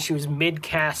 and she was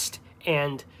mid-cast,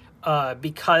 and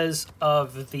because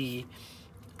of the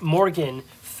Morgan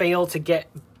failed to get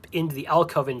into the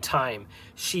alcove in time,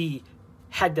 she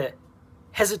had to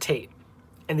hesitate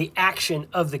in the action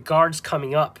of the guards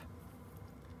coming up.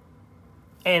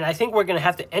 And I think we're going to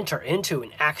have to enter into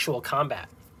an actual combat.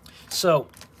 So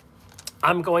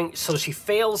so she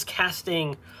fails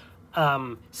casting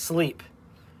sleep.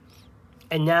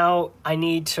 And now I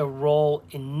need to roll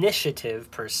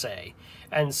initiative, per se.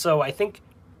 And so I think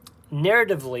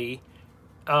narratively,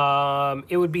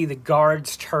 it would be the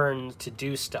guard's turn to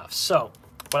do stuff. So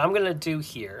what I'm going to do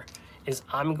here is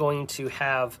I'm going to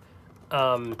have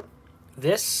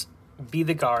this be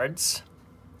the guards,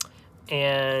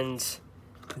 and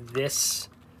this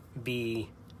be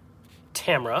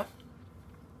Tamra.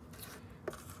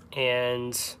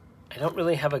 And I don't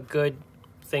really have a good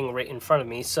thing right in front of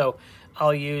me, so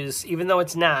I'll use, even though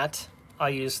it's not, I'll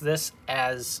use this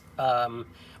as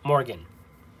Morgan.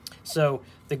 So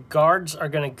the guards are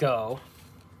going to go.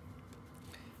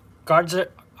 Guards are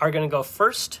going to go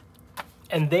first,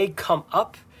 and they come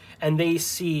up, and they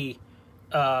see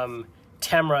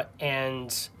Tamra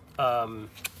and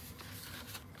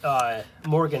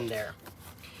Morgan there.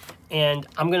 And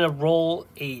I'm going to roll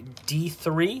a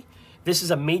D3. This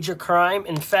is a major crime.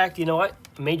 In fact, you know what?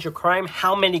 A major crime.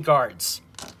 How many guards?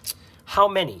 How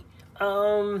many?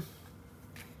 How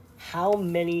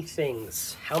many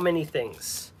things? How many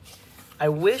things? I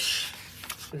wish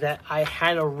that I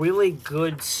had a really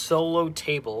good solo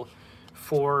table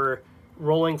for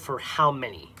rolling for how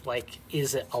many. Like,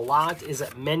 is it a lot? Is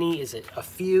it many? Is it a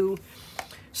few?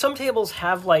 Some tables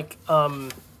have like how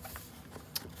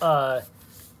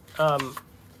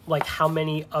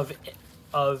many of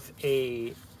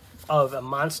a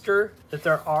monster that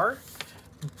there are,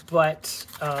 but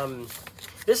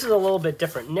this is a little bit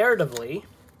different. Narratively,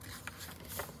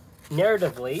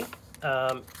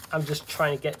 I'm just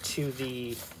trying to get to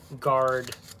the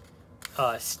guard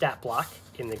stat block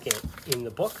in the game, in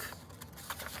the book,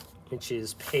 which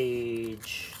is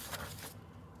page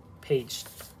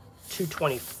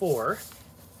 224.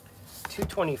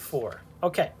 224.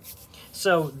 Okay.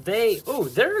 So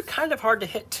they're kind of hard to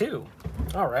hit too.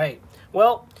 All right.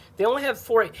 Well, they only have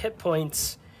 4 hit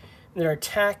points. Their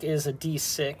attack is a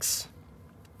D6.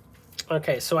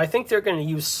 Okay, so I think they're going to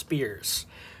use spears.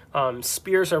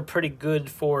 Spears are pretty good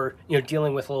for,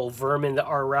 dealing with little vermin that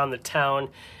are around the town.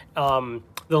 The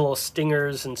little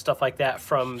stingers and stuff like that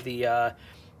from the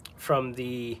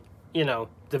the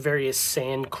various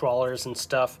sand crawlers and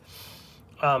stuff.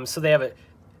 So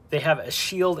they have a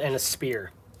shield and a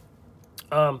spear.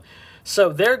 So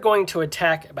they're going to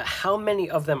attack, but how many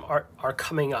of them are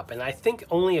coming up? And I think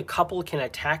only a couple can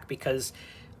attack, because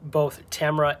both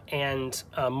Tamra and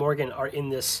Morgan are in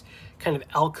this kind of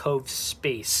alcove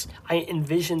space. I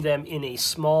envision them in a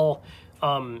small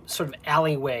sort of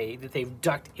alleyway that they've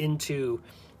ducked into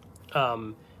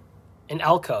an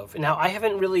alcove. Now, I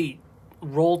haven't really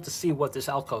rolled to see what this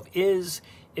alcove is,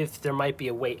 if there might be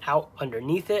a way out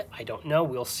underneath it. I don't know.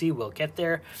 We'll see. We'll get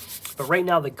there. But right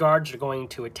now, the guards are going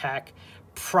to attack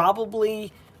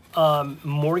probably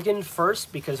Morgan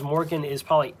first, because Morgan is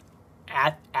probably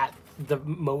at the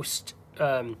most,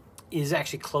 is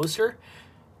actually closer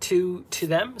to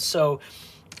them. So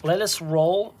let us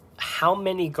roll how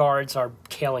many guards are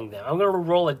tailing them. I'm going to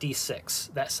roll a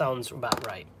d6. That sounds about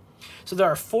right. So there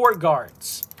are 4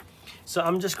 guards. So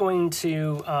I'm just going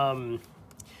to,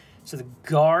 so the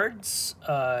guards,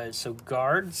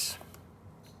 guards.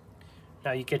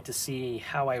 Now you get to see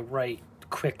how I write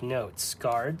quick notes.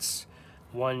 Guards,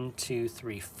 1, 2,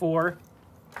 3, 4.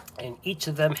 And each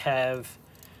of them have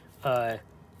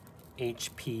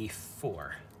HP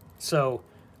 4. So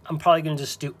I'm probably going to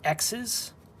just do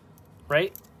X's,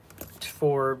 right?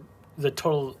 For the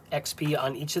total XP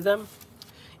on each of them.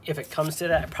 If it comes to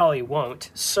that, it probably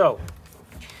won't. So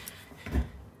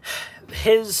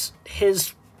his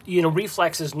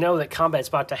reflexes know that combat's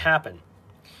about to happen.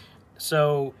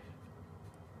 So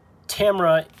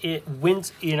Tamra, it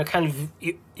wins,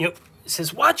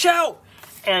 says, "Watch out!"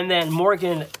 And then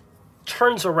Morgan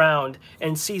turns around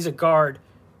and sees a guard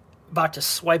about to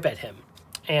swipe at him.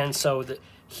 And so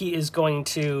he is going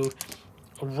to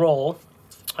roll.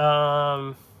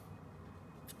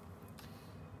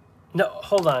 No,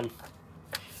 hold on.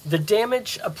 The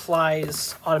damage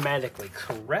applies automatically,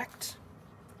 correct?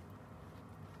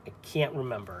 I can't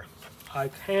remember.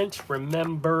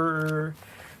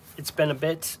 It's been a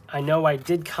bit. I know I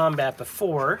did combat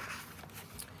before.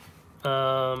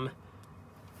 And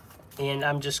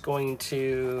I'm just going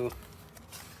to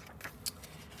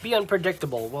be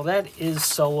unpredictable. Well, that is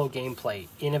solo gameplay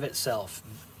in of itself.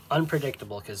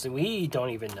 Unpredictable, because we don't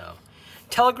even know.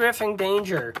 Telegraphing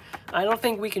danger. I don't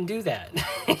think we can do that.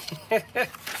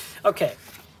 Okay.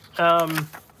 The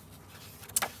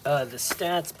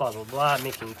stats, blah, blah, blah.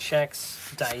 Making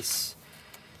checks, dice.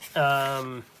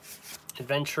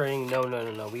 Adventuring.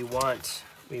 No. We want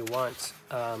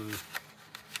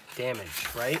damage,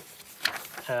 right?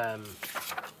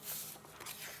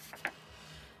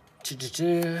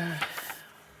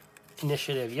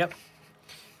 Initiative, yep.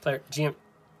 Player, GM,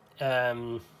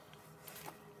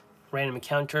 random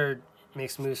encounter,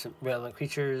 makes moves with relevant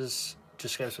creatures,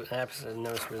 describes what happens and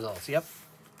notice results, yep.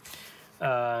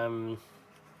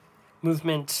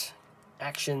 Movement,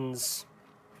 actions,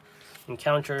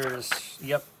 encounters,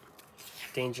 yep.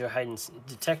 Danger, hiding,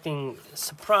 detecting,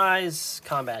 surprise,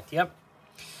 combat, yep.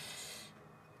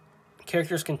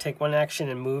 Characters can take 1 action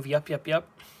and move, yep.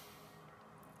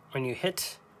 When you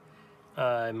hit,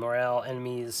 morale,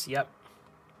 enemies, yep.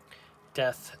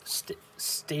 Death,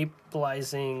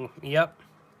 stabilizing, yep.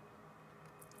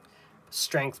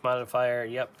 Strength modifier,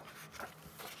 yep.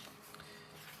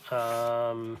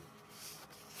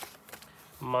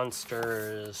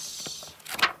 Monsters.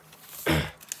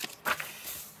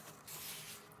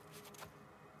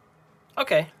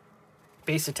 Okay.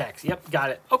 Base attacks, yep, got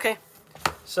it. Okay.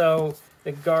 So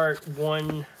the guard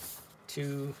 1,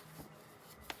 2.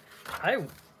 I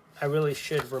really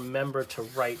should remember to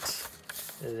write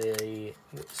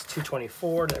it's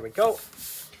 224. There we go.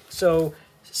 So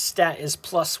stat is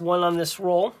 +1 on this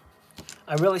roll.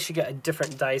 I really should get a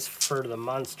different dice for the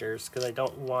monsters because I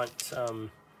don't want.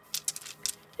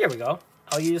 Here we go.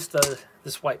 I'll use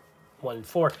this white one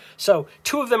 4. So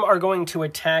 2 of them are going to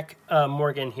attack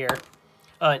Morgan here.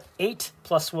 8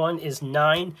 + 1 is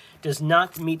 9. Does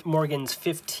not meet Morgan's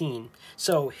 15.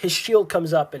 So his shield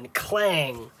comes up and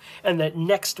clang. And the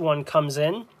next one comes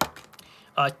in.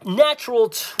 Natural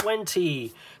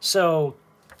 20. So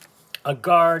a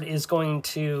guard is going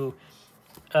to,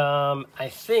 I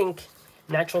think,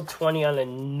 natural 20 on a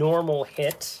normal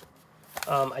hit.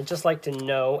 I'd just like to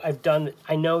know. I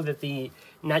know that the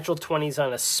natural 20s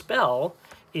on a spell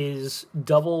is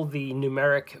double the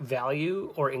numeric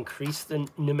value or increase the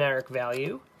numeric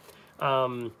value.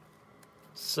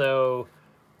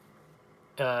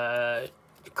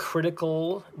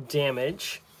 Critical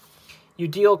damage. You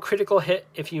deal critical hit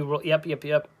if you roll.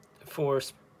 Yep. For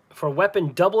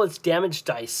weapon, double its damage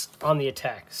dice on the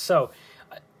attack. So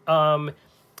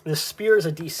the spear is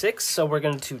a d6, so we're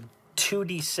going to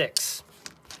 2d6.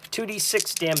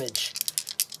 2d6 damage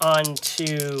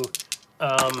onto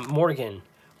Morgan.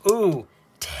 Ooh,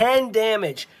 10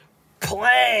 damage.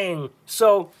 Clang!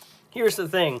 So, here's the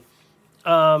thing.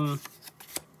 We're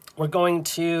going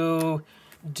to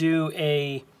do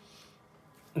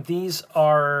these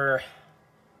are,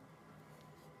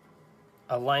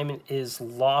 alignment is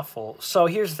lawful. So,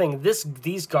 here's the thing.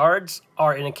 These guards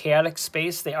are in a chaotic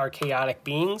space. They are chaotic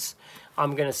beings,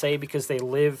 I'm going to say, because they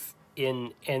live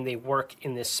in and they work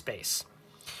in this space.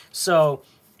 So,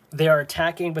 they are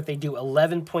attacking, but they do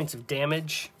 11 points of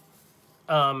damage,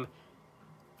 or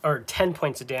 10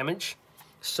 points of damage.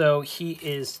 So he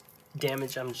is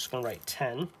damaged. I'm just going to write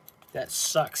 10. That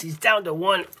sucks. He's down to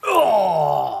 1.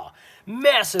 Oh,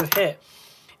 massive hit.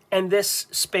 And this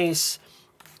space,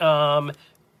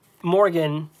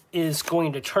 Morgan is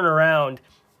going to turn around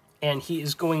and he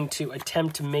is going to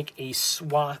attempt to make a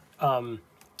swat on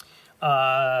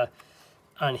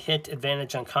hit,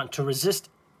 advantage on con to resist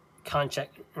con check.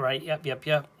 Right?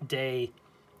 Yep. Day.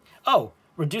 Oh,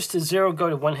 reduce to 0, go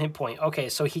to 1 hit point. Okay,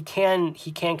 so he can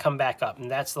come back up,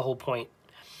 and that's the whole point.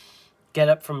 Get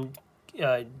up from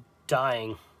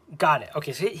dying. Got it.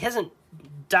 Okay, so he hasn't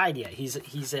died yet.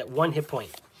 He's at 1 hit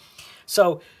point.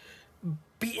 So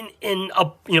beaten in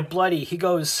bloody, he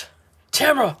goes,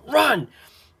 Tamara, run!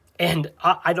 And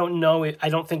I don't know. I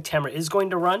don't think Tamara is going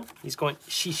to run. She's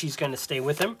going to stay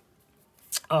with him.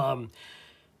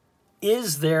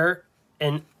 Is there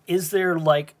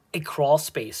like a crawl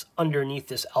space underneath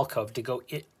this alcove to go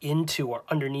into or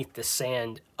underneath the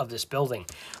sand of this building?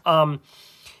 I'm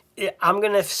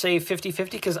going to say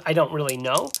 50-50 because I don't really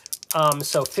know.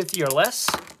 So 50 or less,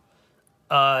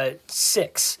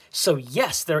 6. So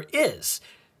yes, there is.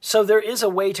 So there is a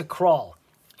way to crawl.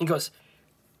 He goes,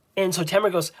 and so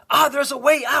Tamara goes, there's a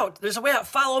way out. There's a way out.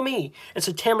 Follow me. And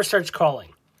so Tamara starts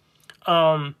crawling.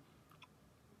 And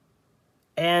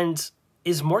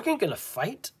is Morgan going to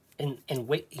fight and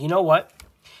wait? You know what?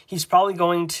 He's probably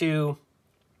going to...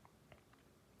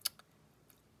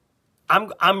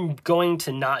 I'm going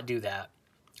to not do that.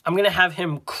 I'm going to have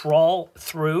him crawl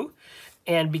through.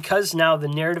 And because now the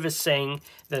narrative is saying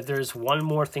that there's one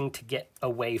more thing to get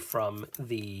away from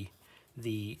the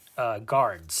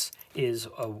guards is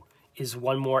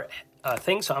one more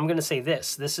thing. So I'm going to say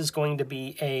this. This is going to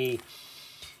be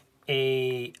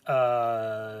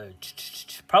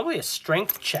probably a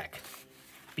strength check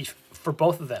for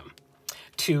both of them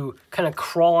to kind of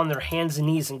crawl on their hands and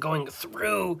knees and going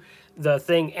through the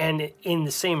thing, and in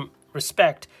the same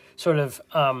respect, sort of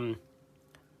kind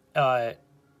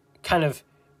of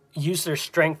use their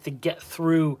strength to get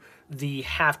through the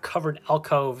half-covered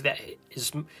alcove that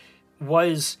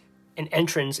was an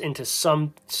entrance into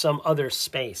some other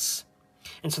space.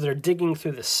 And so they're digging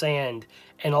through the sand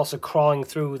and also crawling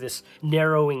through this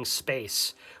narrowing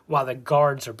space while the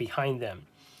guards are behind them.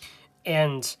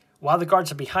 And while the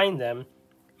guards are behind them,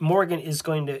 Morgan is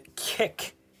going to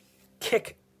kick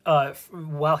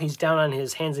while he's down on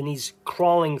his hands and knees,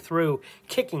 crawling through,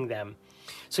 kicking them.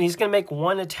 So he's going to make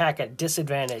one attack at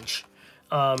disadvantage.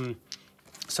 So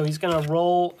he's going to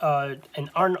roll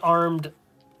an unarmed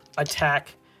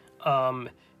attack,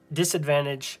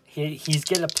 disadvantage. He's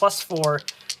getting a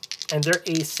 +4, and their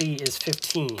AC is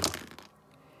 15.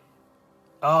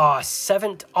 Oh,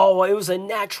 it was a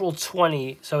natural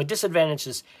 20. So a disadvantage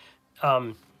is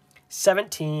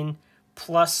 17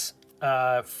 plus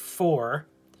 4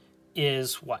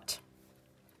 is what?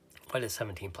 What is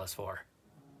 17 plus 4?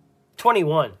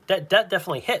 21. That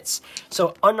definitely hits.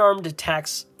 So unarmed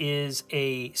attacks is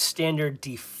a standard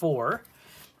D4.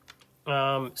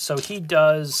 So he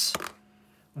does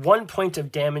 1 point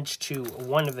of damage to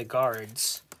one of the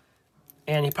guards,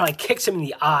 and he probably kicks him in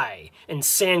the eye, and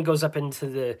sand goes up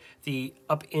into the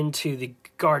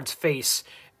guard's face,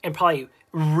 and probably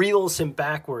reels him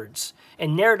backwards.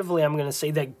 And narratively, I'm going to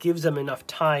say that gives them enough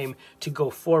time to go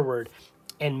forward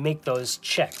and make those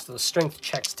checks, those strength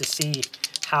checks, to see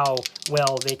how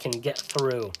well they can get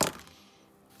through.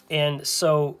 And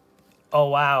so, oh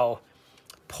wow,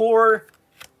 poor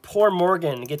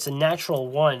Morgan gets a natural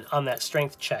 1 on that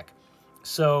strength check.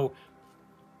 So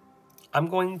I'm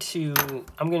going to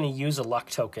use a luck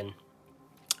token.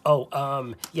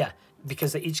 Yeah,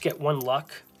 because they each get 1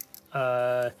 luck.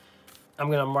 I'm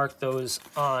going to mark those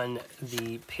on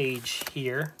the page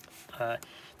here.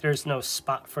 There's no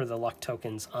spot for the luck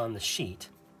tokens on the sheet.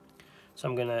 So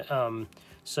I'm going to,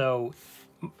 so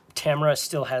Tamara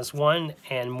still has 1,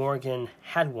 and Morgan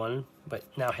had 1, but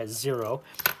now has 0.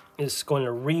 Is going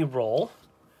to re-roll,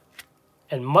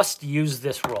 and must use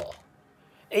this roll.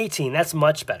 18, that's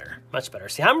much better, much better.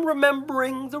 See, I'm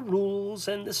remembering the rules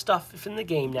and the stuff in the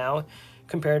game now,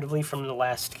 comparatively from the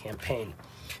last campaign.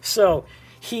 So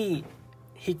he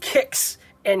kicks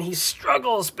and he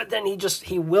struggles, but then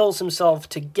he wills himself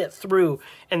to get through.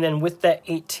 And then with that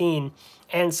 18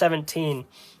 and 17,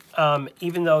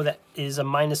 even though that is a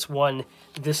 -1,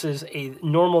 this is a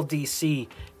normal DC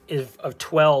of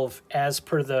 12 as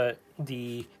per the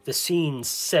scene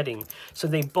setting. So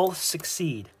they both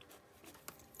succeed.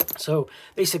 So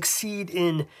they succeed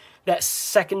in that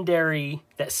second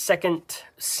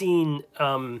scene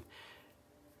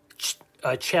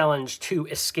challenge to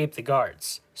escape the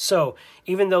guards. So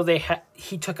even though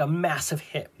he took a massive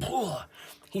hit,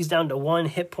 he's down to 1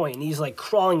 hit point, and he's like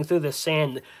crawling through the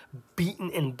sand, beaten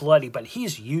and bloody, but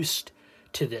he's used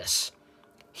to this.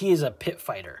 He is a pit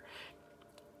fighter.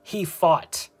 He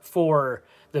fought for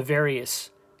the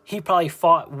various... He probably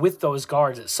fought with those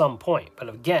guards at some point, but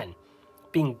again,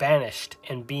 being banished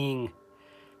and being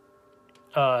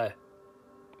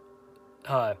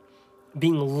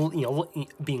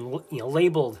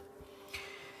labeled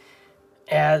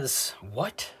as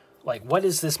what? Like, what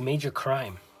is this major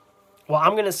crime? Well,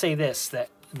 I'm gonna say this, that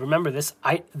remember this,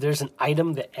 there's an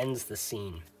item that ends the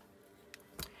scene.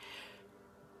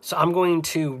 So I'm going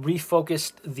to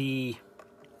refocus the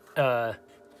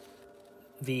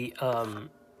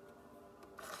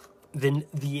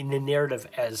narrative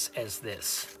as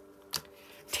this.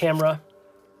 Tamra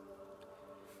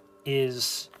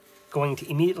is going to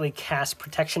immediately cast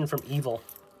Protection from Evil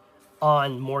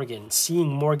on Morgan, seeing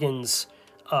Morgan's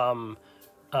hurt,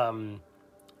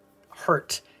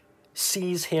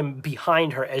 sees him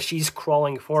behind her as she's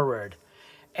crawling forward,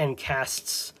 and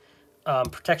casts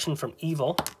Protection from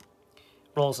Evil.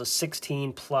 Rolls a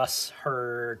 16 plus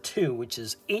her 2, which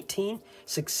is 18,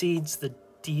 succeeds the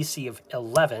DC of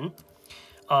 11.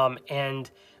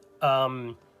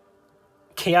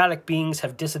 Chaotic beings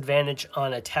have disadvantage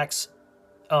on attacks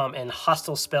and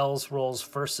hostile spells rolls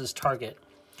versus target.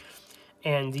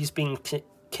 And these beings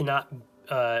cannot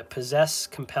possess,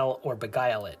 compel, or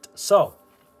beguile it. So,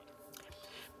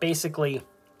 basically,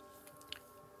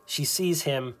 she sees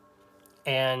him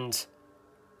and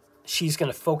she's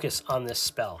going to focus on this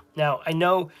spell. Now, I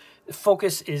know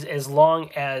focus is as long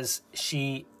as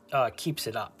she keeps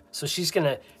it up. So she's going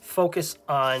to focus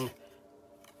on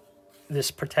this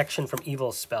Protection from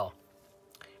Evil spell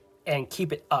and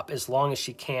keep it up as long as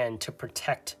she can to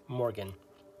protect Morgan.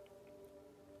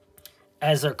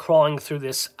 As they're crawling through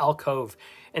this alcove,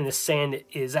 and the sand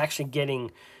is actually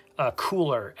getting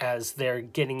cooler as they're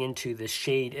getting into the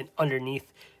shade and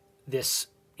underneath this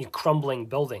crumbling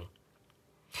building.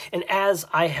 And as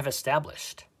I have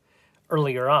established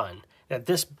earlier on, that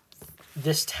this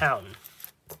town,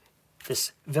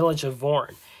 this village of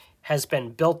Vorn, has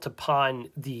been built upon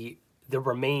the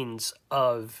remains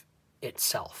of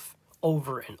itself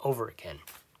over and over again.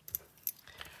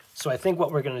 So I think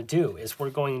what we're going to do is we're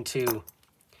going to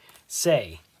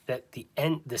say that the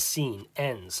scene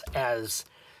ends as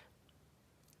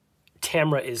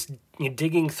Tamra is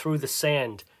digging through the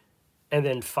sand and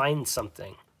then finds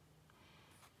something.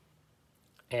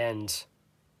 And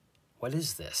what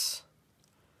is this?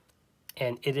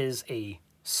 And it is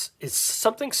it's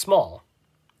something small,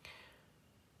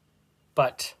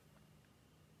 but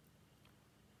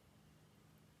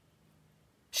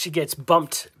she gets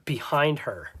bumped behind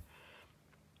her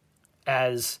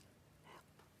as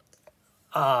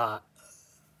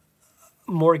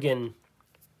Morgan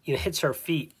hits her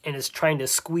feet and is trying to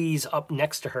squeeze up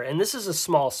next to her. And this is a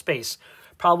small space,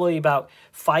 probably about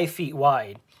 5 feet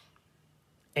wide.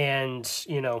 And,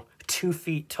 2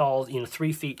 feet tall,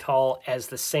 3 feet tall as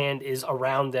the sand is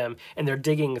around them and they're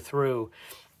digging through.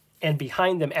 And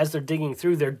behind them, as they're digging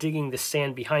through, they're digging the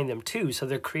sand behind them too. So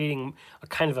they're creating a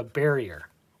kind of a barrier.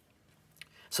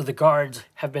 So the guards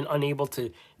have been unable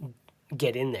to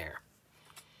get in there.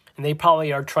 And they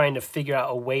probably are trying to figure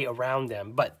out a way around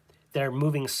them. But they're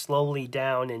moving slowly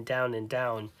down and down and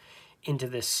down into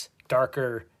this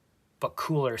darker but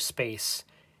cooler space.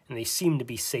 And they seem to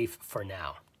be safe for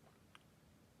now.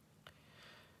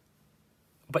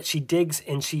 But she digs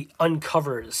and she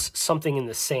uncovers something in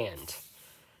the sand.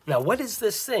 Now, what is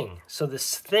this thing? So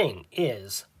this thing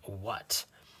is what?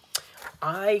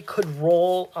 I could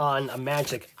roll on a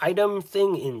magic item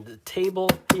thing in the table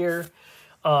here.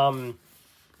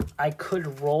 I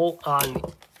could roll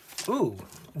on,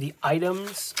 the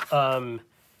items,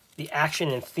 the action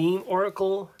and theme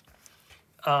oracle.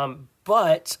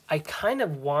 But I kind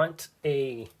of want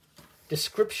a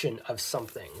description of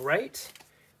something, right?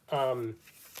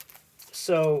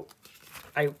 So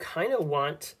I kind of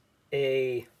want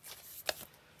a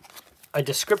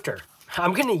descriptor.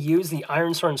 I'm going to use the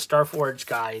Ironsword and Starforge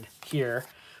guide here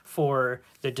for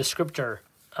the descriptor.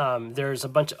 There's a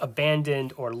bunch of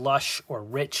abandoned or lush or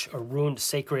rich or ruined,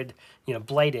 sacred,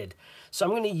 blighted. So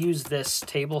I'm going to use this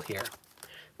table here.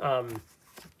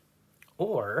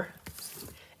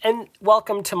 And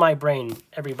welcome to my brain,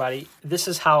 everybody. This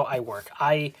is how I work.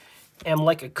 I am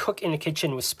like a cook in a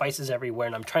kitchen with spices everywhere,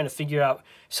 and I'm trying to figure out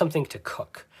something to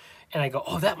cook. And I go,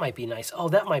 oh, that might be nice. Oh,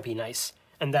 that might be nice.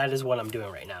 And that is what I'm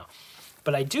doing right now.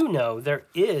 But I do know there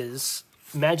is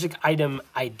magic item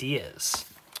ideas,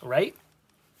 right?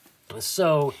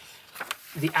 So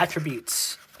the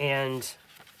attributes and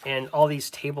all these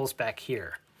tables back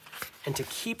here. And to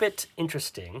keep it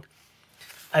interesting,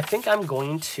 I think I'm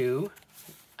going to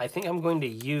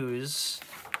use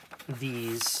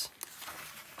these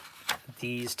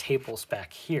tables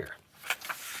back here.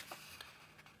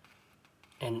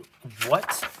 And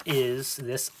what is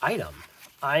this item?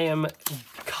 I am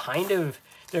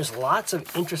there's lots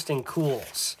of interesting, cool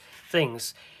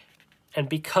things. And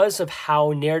because of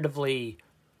how narratively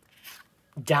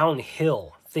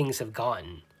downhill things have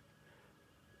gone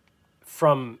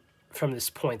from this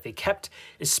point, they kept,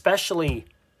 especially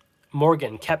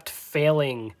Morgan, kept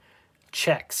failing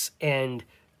checks, and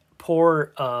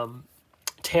poor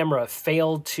Tamara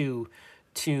failed to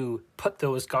put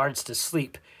those guards to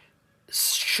sleep.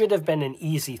 Should have been an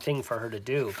easy thing for her to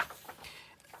do.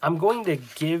 I'm going to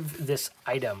give this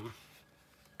item.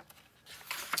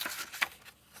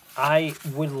 I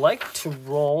would like to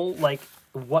roll, like,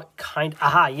 what kind...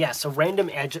 Aha, yes, a random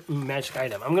magic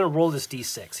item. I'm going to roll this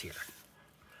D6 here.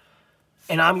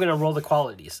 And I'm going to roll the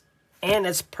qualities. And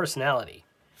its personality.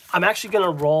 I'm actually going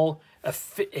to roll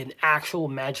an actual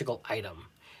magical item.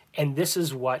 And this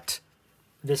is what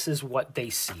they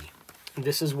see. And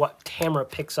this is what Tamara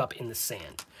picks up in the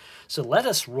sand. So let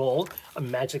us roll a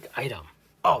magic item.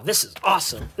 Oh, this is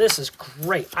awesome. This is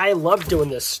great. I love doing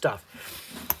this stuff.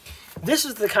 This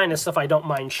is the kind of stuff I don't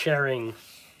mind sharing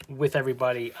with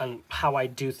everybody on how I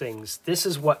do things. This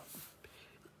is what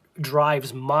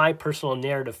drives my personal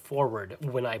narrative forward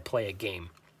when I play a game.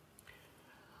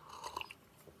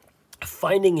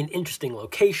 Finding an interesting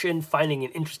location, finding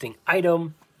an interesting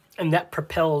item, and that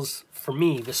propels, for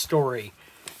me, the story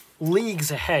leagues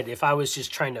ahead. If I was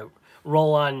just trying to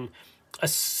roll on a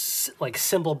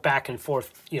simple back and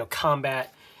forth,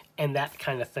 combat and that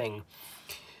kind of thing.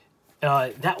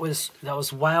 That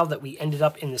was wild that we ended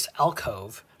up in this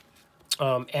alcove,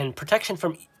 and protection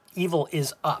from evil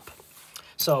is up.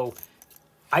 So,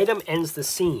 item ends the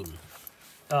scene.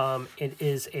 It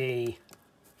is a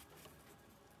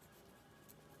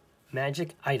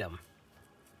magic item.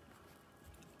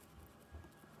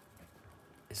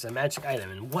 It's a magic item,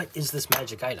 and what is this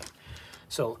magic item?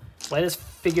 So let us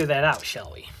figure that out,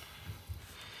 shall we?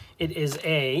 It is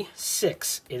a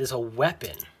 6. It is a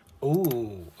weapon.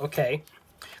 Ooh, okay.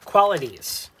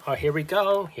 Qualities. Oh, here we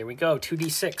go.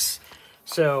 2d6.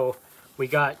 So we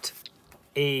got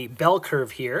a bell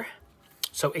curve here.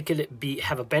 So it could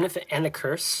have a benefit and a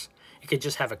curse. It could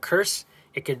just have a curse.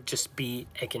 It can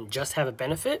just have a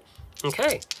benefit.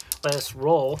 Okay, let us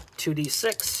roll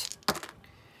 2d6.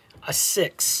 A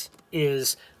 6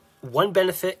 is 1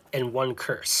 benefit and 1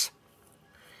 curse.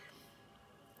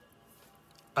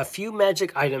 A few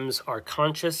magic items are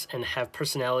conscious and have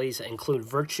personalities that include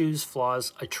virtues,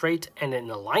 flaws, a trait, and an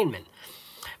alignment.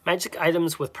 Magic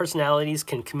items with personalities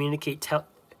can communicate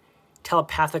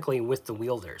telepathically with the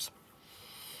wielders.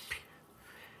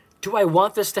 Do I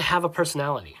want this to have a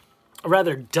personality? Or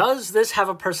rather, does this have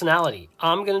a personality?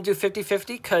 I'm going to do 50-50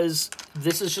 because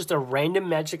this is just a random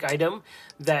magic item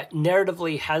that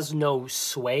narratively has no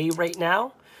sway right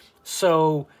now.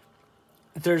 So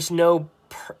there's no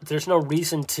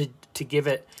reason to give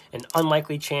it an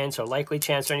unlikely chance or likely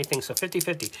chance or anything. So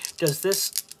 50-50. Does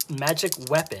this magic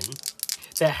weapon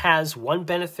that has 1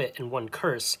 benefit and 1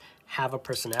 curse have a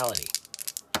personality?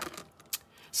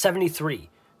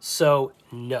 73. So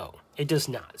no, it does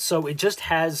not. So it just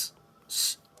has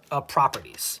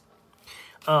properties.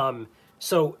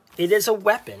 So it is a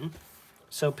weapon.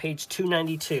 So page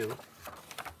 292.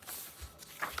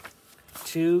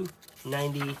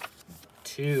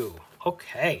 292.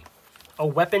 Okay. A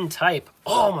weapon type.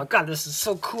 Oh my god, this is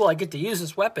so cool. I get to use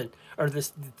this weapon. Or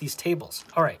these tables.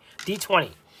 Alright. D20.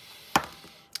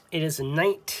 It is a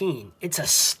 19. It's a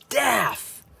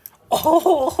staff.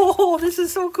 Oh, this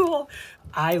is so cool.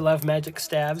 I love magic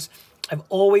staves. I've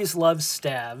always loved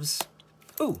staves.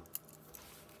 Ooh.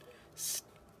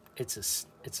 It's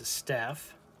a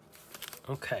staff.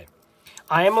 Okay.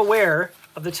 I am aware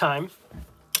of the time.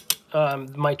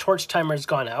 My torch timer has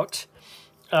gone out,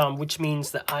 which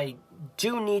means that I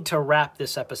do need to wrap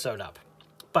this episode up.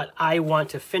 But I want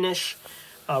to finish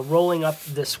rolling up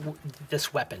this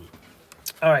weapon.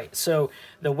 All right, so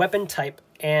the weapon type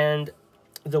and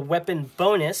the weapon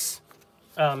bonus.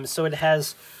 So it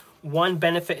has 1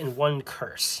 benefit and 1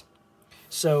 curse.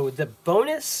 So the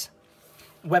bonus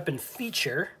weapon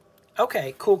feature.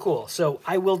 Okay, cool. So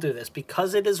I will do this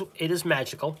because it is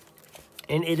magical,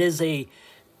 and it is a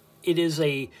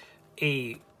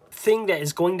thing that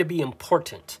is going to be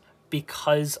important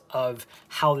because of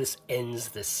how this ends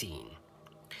the scene.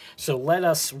 So let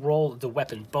us roll the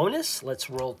weapon bonus. Let's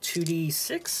roll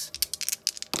 2d6.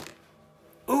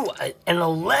 Ooh, an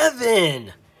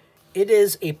 11. It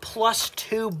is a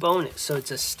 +2 bonus. So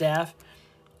it's a staff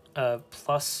of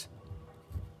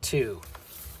 +2.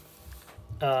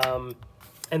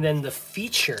 And then the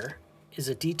feature is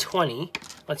a d20.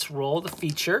 Let's roll the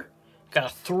feature.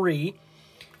 Got a 3.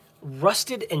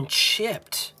 Rusted and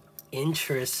chipped.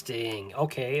 Interesting.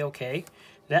 Okay.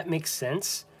 That makes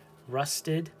sense.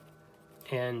 rusted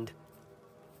and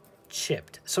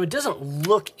chipped. So it doesn't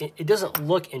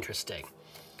look interesting.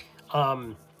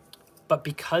 But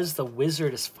because the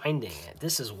wizard is finding it,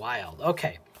 this is wild.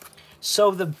 Okay.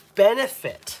 So the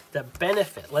benefit,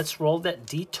 let's roll that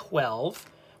D12,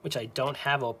 which I don't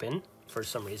have open for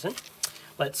some reason.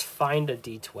 Let's find a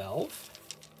D12.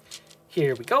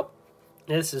 Here we go.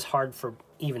 This is hard for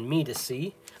even me to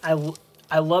see.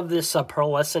 I love this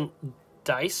pearlescent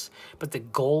dice, but the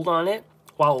gold on it,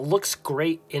 while it looks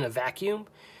great in a vacuum,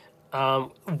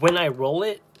 when I roll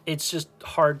it, it's just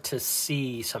hard to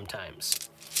see sometimes.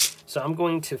 So I'm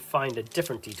going to find a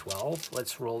different D12.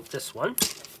 Let's roll this one.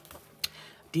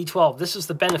 D12, this is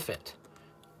the benefit.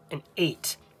 An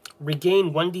 8.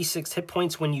 Regain 1d6 hit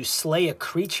points when you slay a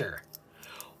creature.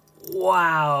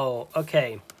 Wow.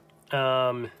 Okay.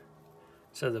 So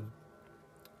the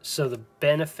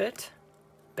benefit,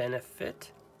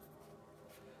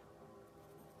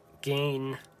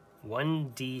 gain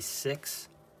 1d6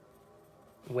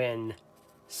 when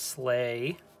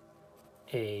slay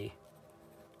a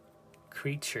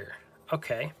creature.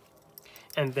 Okay.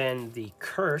 And then the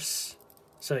curse,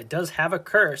 so it does have a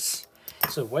curse.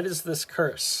 So what is this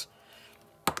curse?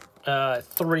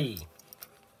 3.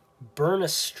 Burn a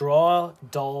straw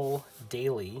dull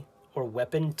daily, or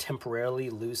weapon temporarily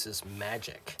loses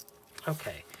magic.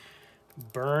 Okay.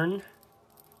 Burn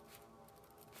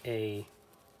a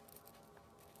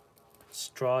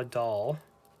straw doll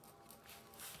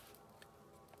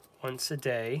once a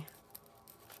day,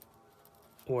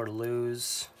 or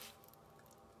lose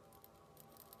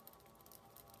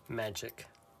magic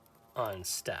on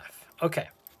staff. Okay.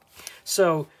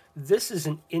 So this is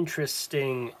an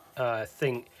interesting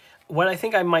thing. What I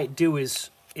think I might do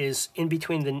is in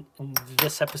between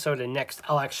this episode and next,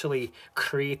 I'll actually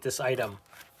create this item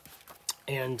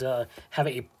and have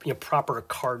a proper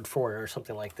card for it or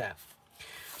something like that.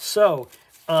 So,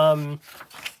 yep,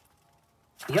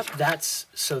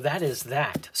 that is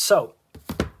that. So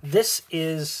this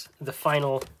is the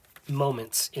final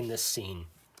moments in this scene.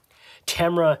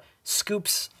 Tamra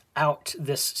scoops out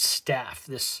this staff,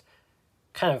 this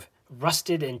kind of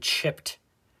rusted and chipped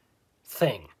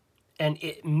thing. And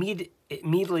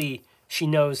immediately she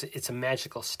knows it's a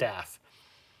magical staff.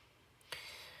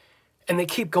 And they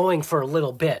keep going for a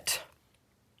little bit.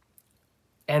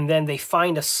 And then they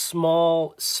find a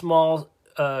small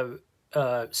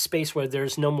space where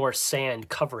there's no more sand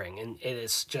covering. And it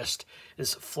is just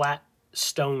this flat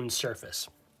stone surface.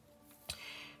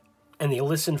 And they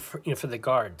listen for the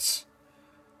guards.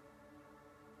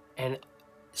 And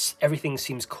everything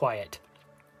seems quiet.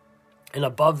 And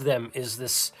above them is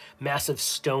this massive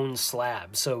stone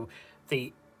slab. So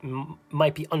they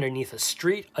might be underneath a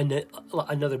street,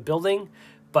 another building,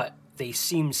 but they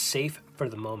seem safe for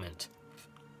the moment.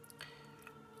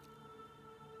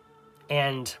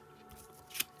 And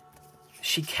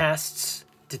she casts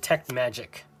Detect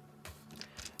Magic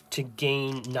to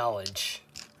gain knowledge.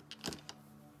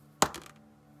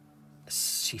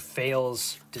 She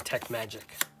fails Detect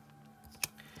Magic.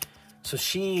 So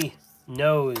she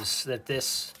knows that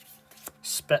this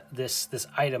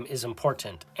item is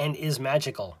important and is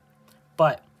magical,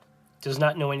 but does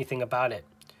not know anything about it.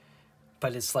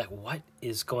 But it's like, what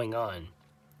is going on?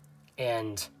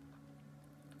 And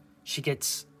she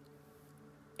gets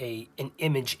an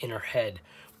image in her head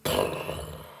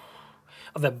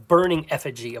of a burning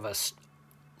effigy of a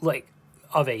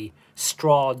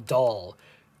straw doll,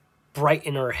 bright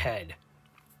in her head.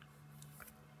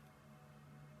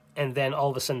 And then all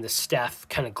of a sudden the staff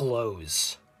kind of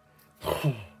glows.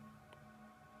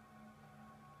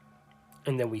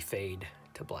 And then we fade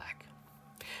to black.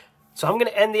 So I'm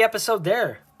going to end the episode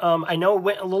there. I know it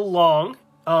went a little long,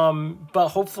 but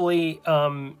hopefully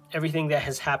everything that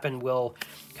has happened will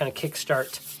kind of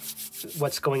kickstart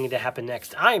what's going to happen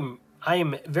next. I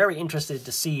am very interested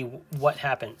to see what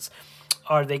happens.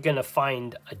 Are they going to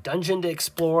find a dungeon to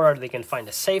explore? Are they going to find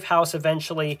a safe house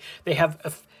eventually?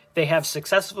 They have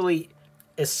successfully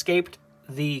escaped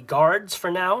the guards for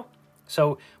now.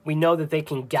 So we know that they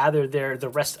can gather the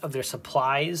rest of their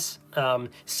supplies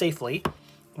safely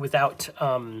without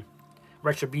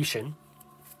retribution.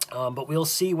 But we'll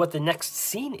see what the next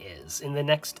scene is in the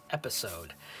next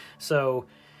episode. So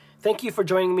thank you for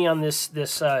joining me on this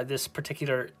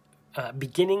particular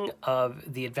beginning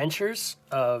of the adventures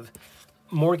of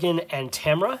Morgan and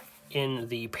Tamra in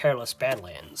the Perilous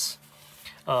Badlands.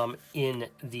 In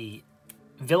the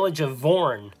village of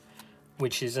Vorn,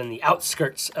 which is in the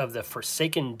outskirts of the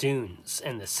Forsaken Dunes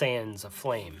and the Sands of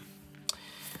Flame.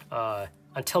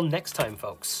 Until next time,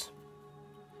 folks.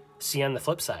 See you on the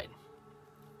flip side.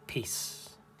 Peace.